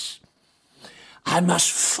focus. I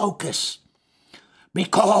must focus.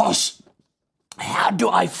 Because how do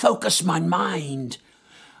I focus my mind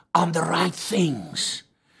on the right things?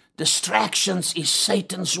 Distractions is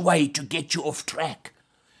Satan's way to get you off track,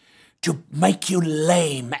 to make you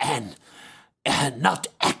lame and not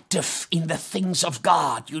active in the things of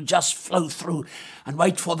God. You just flow through and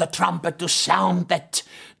wait for the trumpet to sound that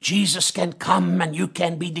Jesus can come and you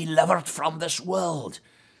can be delivered from this world.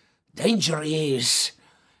 Danger is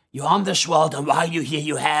you're on this world, and while you're here,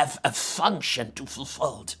 you have a function to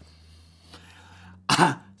fulfill.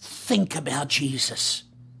 Think about Jesus.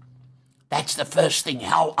 That's the first thing,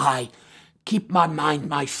 how I keep my mind,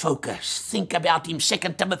 my focus. Think about him.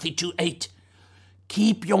 2 Timothy 2:8.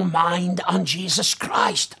 Keep your mind on Jesus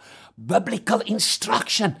Christ. Biblical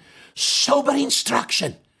instruction, sober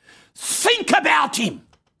instruction. Think about him.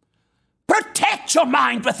 Protect your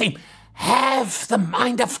mind with him. Have the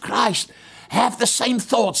mind of Christ. Have the same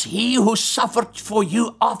thoughts. He who suffered for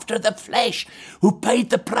you after the flesh, who paid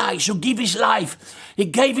the price, who gave his life. He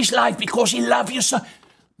gave his life because he loved you so.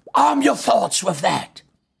 Arm your thoughts with that.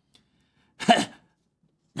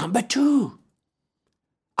 Number 2.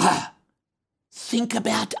 Think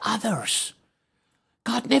about others.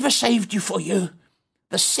 God never saved you for you.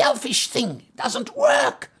 The selfish thing doesn't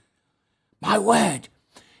work. My word,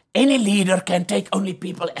 any leader can take only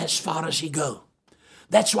people as far as he go.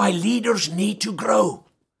 That's why leaders need to grow.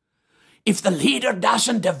 If the leader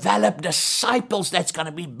doesn't develop disciples that's going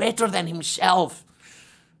to be better than himself,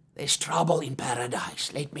 there's trouble in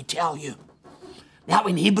paradise, let me tell you. Now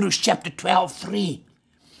in Hebrews chapter 12:3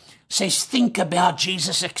 says, think about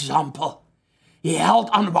Jesus' example. He held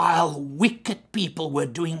on while wicked people were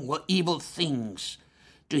doing evil things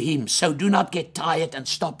to him. So do not get tired and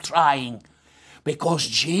stop trying, because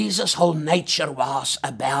Jesus' whole nature was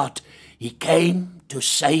about, he came to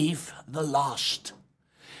save the lost.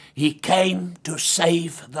 He came to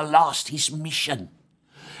save the lost, his mission.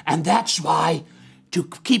 And that's why, to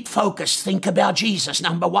keep focused, think about Jesus,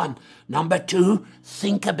 number one. Number two,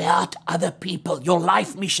 think about other people. Your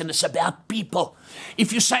life mission is about people.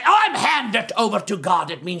 If you say, I'm handed over to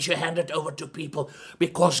God, it means you hand it over to people,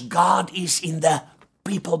 because God is in the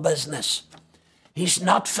people business. He's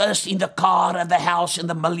not first in the car and the house and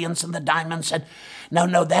the millions and the diamonds. And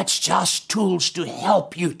no, that's just tools to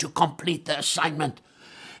help you to complete the assignment.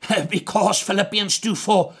 Because Philippians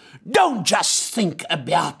 2:4, don't just think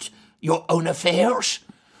about your own affairs,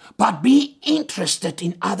 but be interested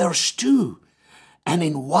in others too, and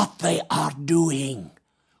in what they are doing.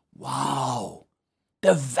 Wow.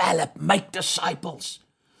 Develop, make disciples.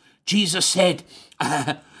 Jesus said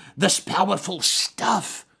this powerful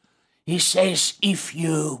stuff. He says, if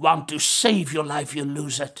you want to save your life, you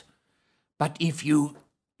lose it. But if you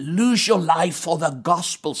lose your life for the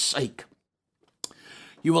gospel's sake,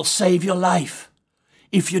 you will save your life.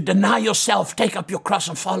 If you deny yourself, take up your cross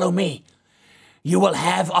and follow me, you will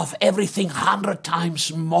have of everything 100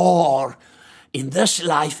 times more in this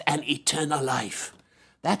life and eternal life.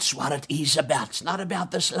 That's what it is about. It's not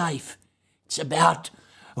about this life. It's about,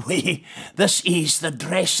 this is the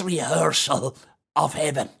dress rehearsal of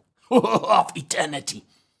heaven, of eternity.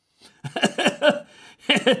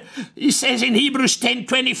 He says in Hebrews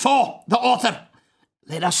 10:24, the author,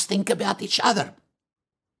 let us think about each other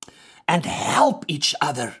and help each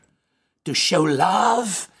other to show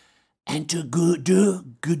love and to do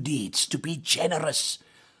good deeds, to be generous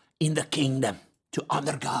in the kingdom, to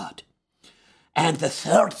honor God. And the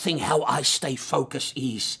third thing, how I stay focused,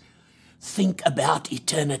 is think about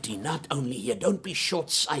eternity, not only here. Don't be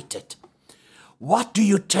short-sighted. What do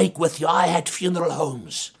you take with you? I had funeral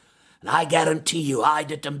homes, and I guarantee you, I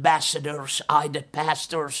did ambassadors, I did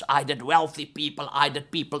pastors, I did wealthy people, I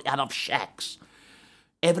did people out of shacks.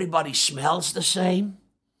 Everybody smells the same.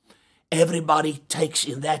 Everybody takes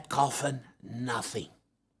in that coffin nothing.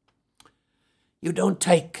 You don't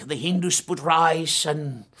take, the Hindus put rice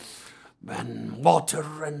and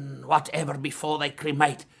water and whatever before they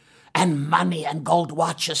cremate, and money and gold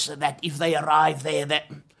watches, that if they arrive there,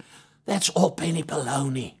 that's all penny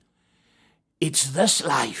baloney. It's this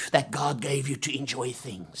life that God gave you to enjoy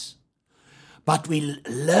things. But we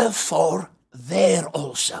live for there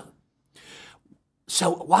also.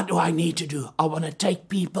 So what do I need to do? I want to take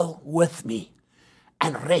people with me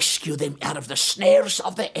and rescue them out of the snares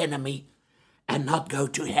of the enemy and not go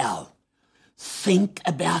to hell. Think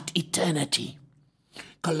about eternity.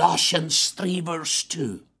 Colossians 3 verse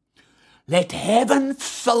 2. Let heaven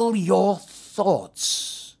fill your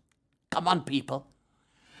thoughts. Come on, people.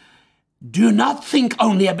 Do not think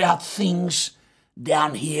only about things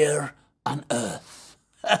down here on earth.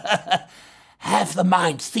 Have the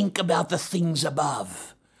mind, think about the things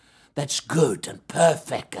above. That's good and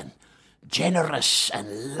perfect and generous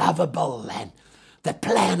and lovable and the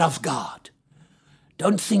plan of God.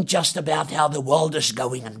 Don't think just about how the world is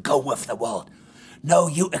going and go with the world. No,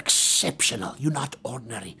 you're exceptional. You're not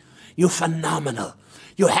ordinary. You're phenomenal.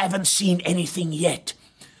 You haven't seen anything yet.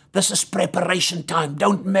 This is preparation time.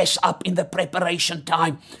 Don't mess up in the preparation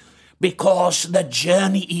time, because the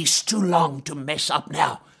journey is too long to mess up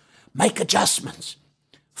now. Make adjustments.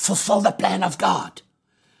 Fulfill the plan of God.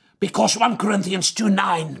 Because 1 Corinthians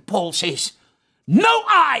 2:9, Paul says, no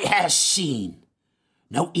eye has seen,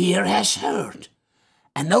 no ear has heard,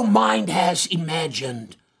 and no mind has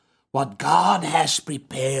imagined what God has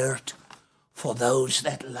prepared for those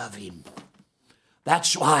that love him.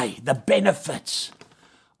 That's why the benefits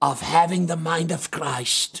of having the mind of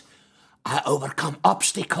Christ, I overcome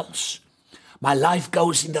obstacles. My life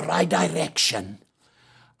goes in the right direction.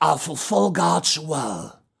 I'll fulfill God's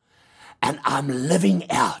will, and I'm living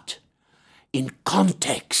out in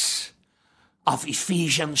context of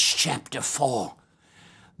Ephesians chapter 4.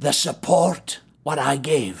 The support, what I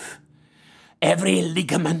gave, every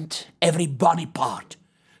ligament, every body part,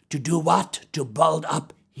 to do what? To build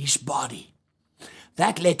up his body.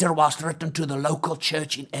 That letter was written to the local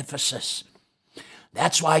church in Ephesus.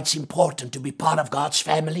 That's why it's important to be part of God's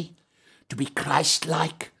family, to be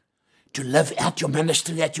Christ-like, to live out your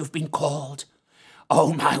ministry that you've been called.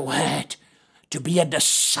 Oh, my word, to be a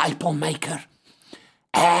disciple maker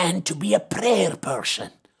and to be a prayer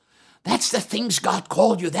person. That's the things God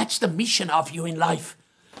called you. That's the mission of you in life,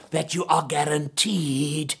 that you are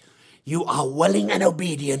guaranteed. You are willing and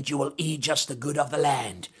obedient. You will eat just the good of the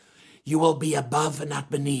land. You will be above and not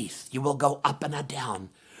beneath. You will go up and not down,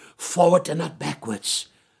 forward and not backwards,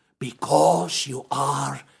 because you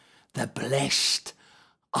are the blessed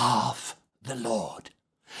of the Lord.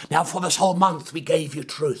 Now, for this whole month, we gave you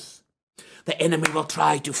truth. The enemy will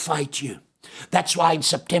try to fight you. That's why in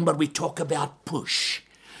September we talk about push.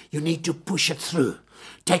 You need to push it through.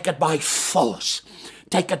 Take it by force.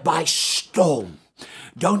 Take it by storm.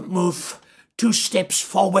 Don't move 2 steps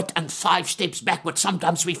forward and 5 steps backward.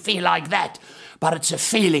 Sometimes we feel like that, but it's a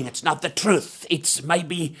feeling. It's not the truth. It's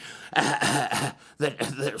maybe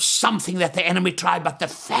something that the enemy tried, but the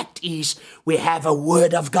fact is we have a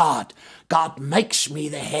word of God. God makes me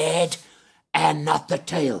the head and not the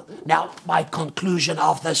tail. Now, my conclusion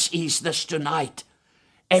of this is this tonight.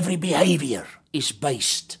 Every behavior is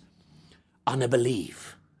based on a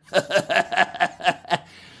belief.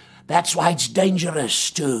 That's why it's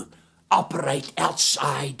dangerous to operate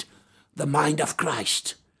outside the mind of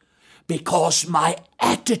Christ, because my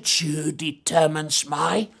attitude determines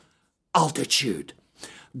my altitude.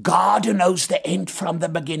 God, who knows the end from the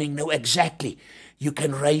beginning, knows exactly. You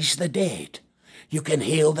can raise the dead. You can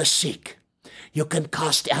heal the sick. You can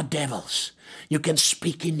cast out devils. You can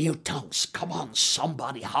speak in new tongues. Come on,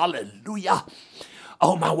 somebody. Hallelujah.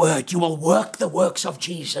 Oh, my word, you will work the works of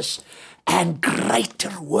Jesus, and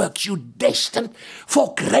greater works. You're destined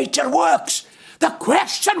for greater works. The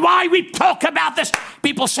question why we talk about this,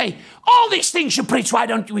 people say, all these things you preach, why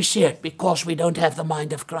don't we see it? Because we don't have the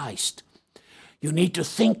mind of Christ. You need to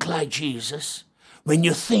think like Jesus. When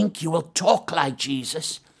you think, you will talk like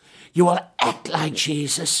Jesus. You will act like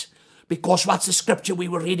Jesus. Because what's the scripture we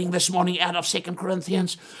were reading this morning out of 2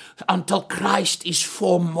 Corinthians? Until Christ is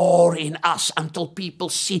formed more in us, until people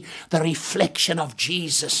see the reflection of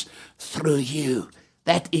Jesus through you.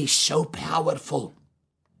 That is so powerful.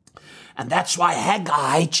 And that's why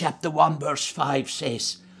Haggai chapter 1 verse 5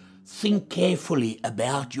 says, think carefully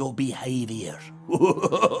about your behavior.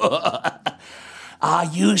 Are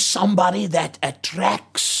you somebody that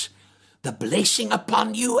attracts the blessing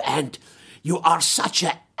upon you and you are such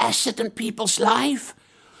an asset in people's life?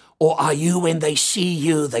 Or are you, when they see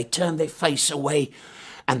you, they turn their face away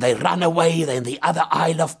and they run away, then the other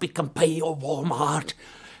aisle of Pick and Pay or Walmart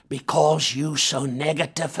because you're so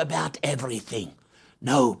negative about everything?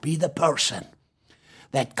 No, be the person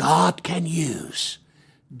that God can use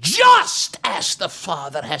just as the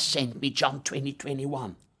Father has sent me. John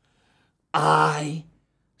 20:21. I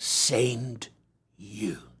send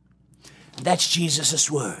you. That's Jesus'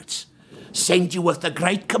 words. Send you with the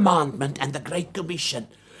great commandment and the great commission,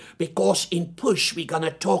 because in push we're going to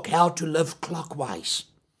talk how to live clockwise.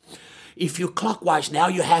 If you clockwise, now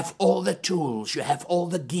you have all the tools, you have all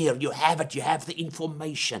the gear, you have it, you have the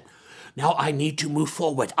information. Now I need to move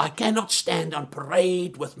forward. I cannot stand on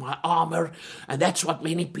parade with my armor, and that's what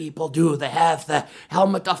many people do. They have the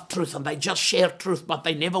helmet of truth, and they just share truth, but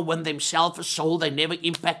they never win themselves a soul. They never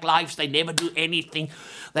impact lives. They never do anything.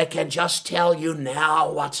 They can just tell you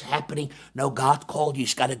now what's happening. No, God called you.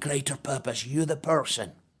 He's got a greater purpose. You're the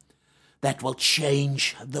person that will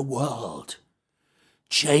change the world,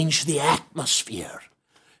 change the atmosphere,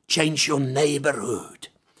 change your neighborhood,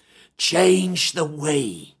 change the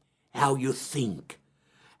way how you think.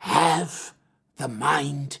 Have the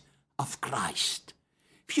mind of Christ.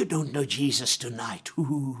 If you don't know Jesus tonight,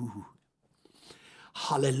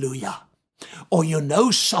 hallelujah. Or you know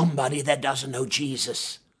somebody that doesn't know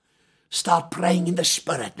Jesus, start praying in the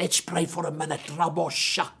Spirit. Let's pray for a minute. Rabo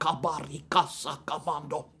shakabarika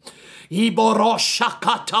sakamando. Iboro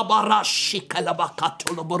shakatabara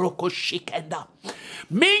shikenda.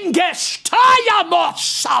 Minges tayamo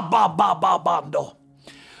sababababando.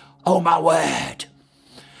 Oh, my word.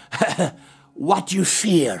 What you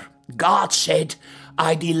fear, God said,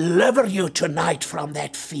 I deliver you tonight from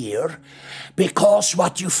that fear, because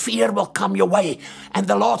what you fear will come your way. And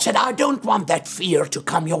the Lord said, I don't want that fear to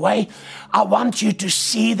come your way. I want you to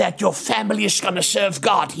see that your family is going to serve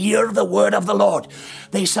God. Hear the word of the Lord.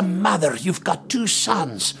 There's a mother. You've got 2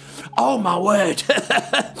 sons. Oh, my word.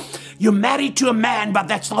 You're married to a man, but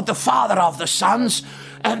that's not the father of the sons.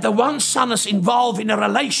 And the one son is involved in a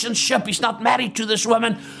relationship. He's not married to this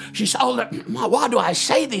woman. She's older. Why do I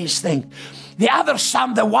say these things? The other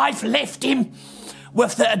son, the wife left him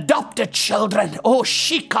with the adopted children. Oh,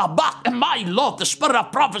 Shikabak, my Lord, the spirit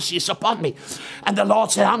of prophecy is upon me. And the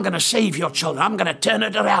Lord said, I'm going to save your children. I'm going to turn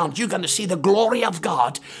it around. You're going to see the glory of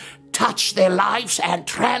God touch their lives and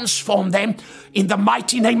transform them in the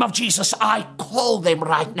mighty name of Jesus. I call them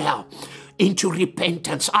right now into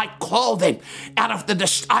repentance. I call them out of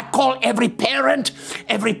I call every parent,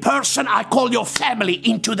 every person, I call your family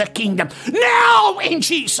into the kingdom now in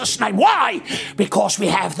Jesus' name. Why? Because we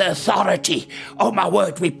have the authority. Oh my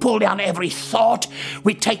word, we pull down every thought.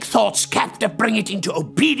 We take thoughts captive, bring it into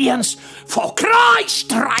obedience for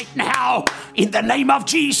Christ right now in the name of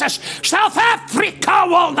Jesus. South Africa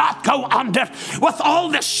will not go under. With all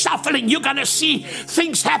the suffering, you're going to see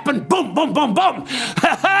things happen. Boom, boom, boom, boom.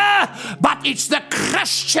 But it's the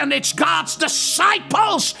Christian, it's God's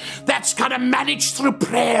disciples that's going to manage through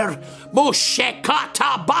prayer. No, I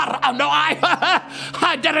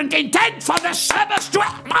didn't intend for the service to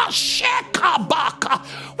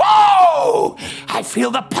whoa! I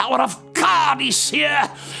feel the power of God is here,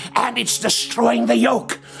 and it's destroying the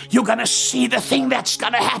yoke. You're going to see the thing that's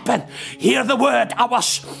going to happen. Hear the word. I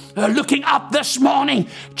was looking up this morning.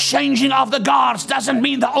 Changing of the guards doesn't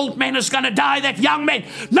mean the old man is going to die, that young man.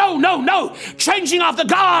 No, no, no. Changing of the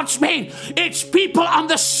guards mean it's people on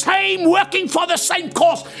the same, working for the same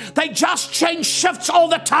cause. They just change shifts all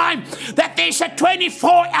the time. That there's a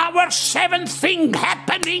 24/7 thing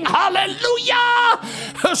happening. Hallelujah.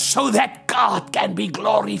 So that God can be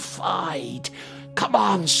glorified. Come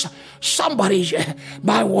on, somebody,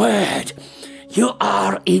 my word, you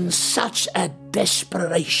are in such a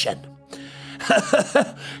desperation.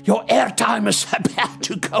 Your airtime is about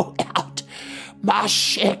to go out.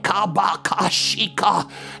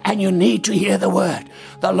 And you need to hear the word.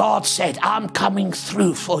 The Lord said, I'm coming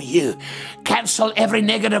through for you. Cancel every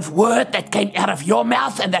negative word that came out of your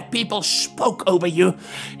mouth and that people spoke over you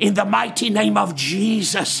in the mighty name of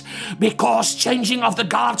Jesus. Because changing of the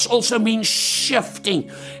guards also means shifting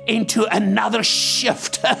into another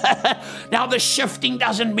shift. Now the shifting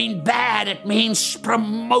doesn't mean bad. It means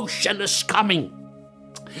promotion is coming.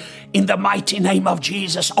 In the mighty name of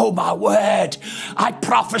Jesus. Oh my word, I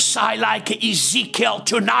prophesy like Ezekiel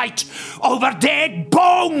tonight over dead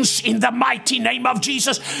bones in the mighty name of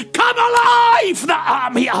Jesus. Come alive, the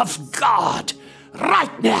army of God,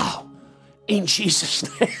 right now in Jesus'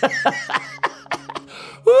 name.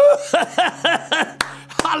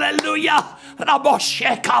 Hallelujah.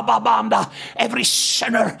 Every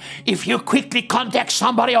sinner, if you quickly contact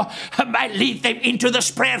somebody or might lead them into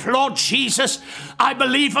this prayer, Lord Jesus, I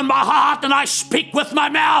believe in my heart and I speak with my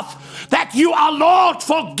mouth that you are Lord.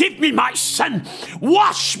 Forgive me my sin.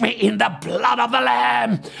 Wash me in the blood of the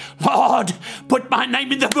Lamb. Lord, put my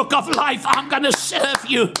name in the book of life. I'm going to serve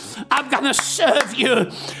you. I'm going to serve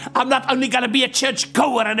you. I'm not only going to be a church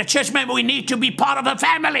goer and a church member. We need to be part of the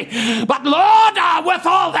family. But Lord, with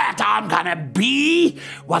all that, I'm going to be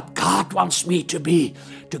what God wants me to be.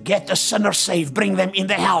 To get the sinner saved, bring them in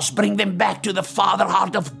the house, bring them back to the Father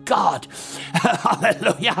heart of God.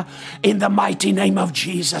 Hallelujah. In the mighty name of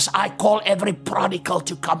Jesus, I call every prodigal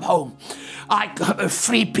to come home. I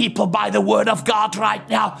free people by the word of God right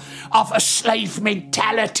now of a slave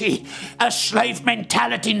mentality. A slave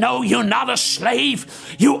mentality. No, you're not a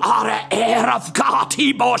slave. You are an heir of God.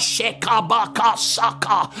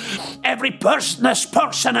 Every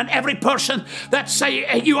person and every person that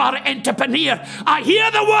say you are an entrepreneur. I hear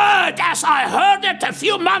the word as I heard it a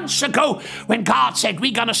few months ago when God said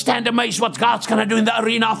we're going to stand amazed what God's going to do in the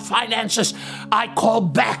arena of finances. I call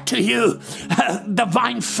back to you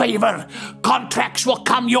divine favor. Contracts will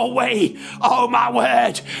come your way. Oh my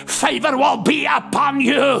word, favor will be upon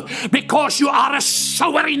you because you are a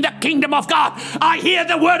sower in the kingdom of God. I hear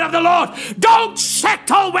the word of the Lord. Don't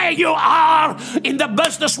settle where you are in the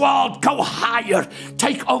business world. Go higher.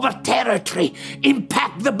 Take over territory.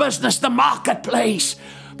 Impact the business, the marketplace.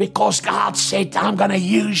 Because God said, I'm going to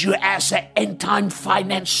use you as an end-time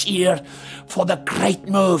financier for the great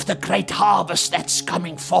move, the great harvest that's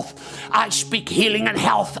coming forth. I speak healing and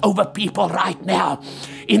health over people right now.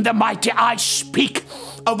 In the mighty, I speak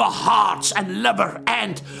over hearts and liver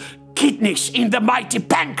and kidneys, in the mighty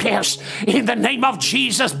pancreas, in the name of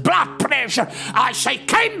Jesus. Blood pressure, I say,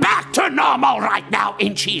 came back to normal right now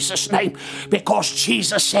in Jesus' name, because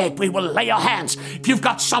Jesus said we will lay our hands. If you've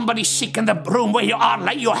got somebody sick in the room where you are,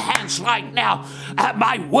 lay your hands right now at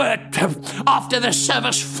my word. After the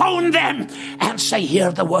service, phone them and say,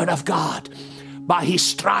 hear the word of God. By his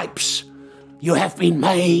stripes you have been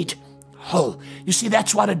made whole. You see,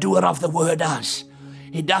 that's what a doer of the word does.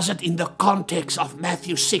 He does it in the context of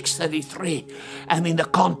Matthew 6:33 and in the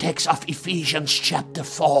context of Ephesians chapter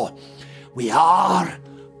 4. We are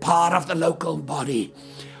part of the local body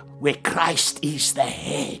where Christ is the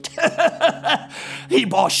head.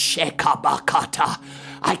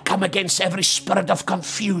 I come against every spirit of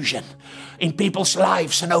confusion in people's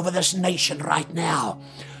lives and over this nation right now.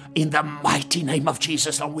 In the mighty name of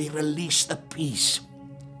Jesus, and we release the peace,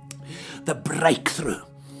 the breakthrough,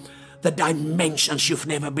 the dimensions you've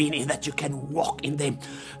never been in, that you can walk in them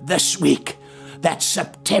this week. That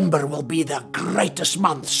September will be the greatest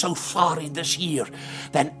month so far in this year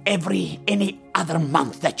than any other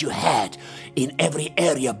month that you had in every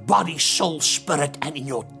area, body, soul, spirit, and in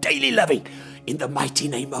your daily living. In the mighty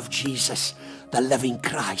name of Jesus, the living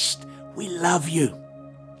Christ, we love you.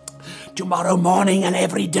 Tomorrow morning and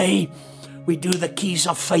every day, we do the keys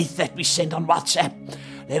of faith that we send on WhatsApp.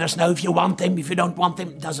 Let us know if you want them. If you don't want them,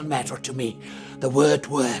 it doesn't matter to me. The word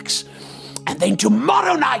works. And then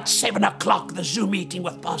tomorrow night, 7 o'clock, the Zoom meeting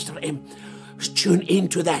with Pastor M. Tune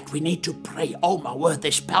into that. We need to pray. Oh my word,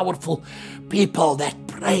 there's powerful people that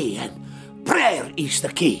pray, and prayer is the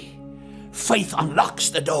key. Faith unlocks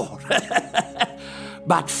the door.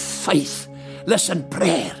 But faith, listen,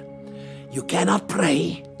 prayer. You cannot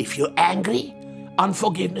pray if you're angry,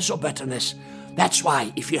 unforgiveness, or bitterness. That's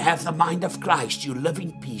why if you have the mind of Christ, you live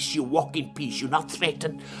in peace, you walk in peace, you're not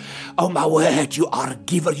threatened. Oh my word, you are a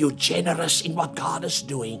giver, you're generous in what God is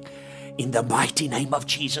doing. In the mighty name of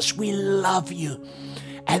Jesus, we love you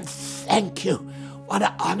and thank you. What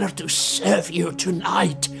an honor to serve you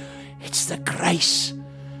tonight. It's the grace,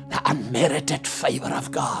 the unmerited favor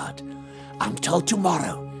of God. Until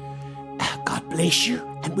tomorrow, God bless you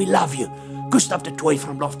and we love you. Gustav de Toy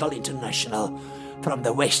from Lofdal International, from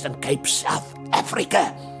the Western Cape, South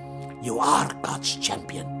Africa. You are God's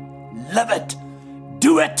champion. Live it,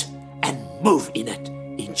 do it, and move in it.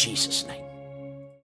 In Jesus' name.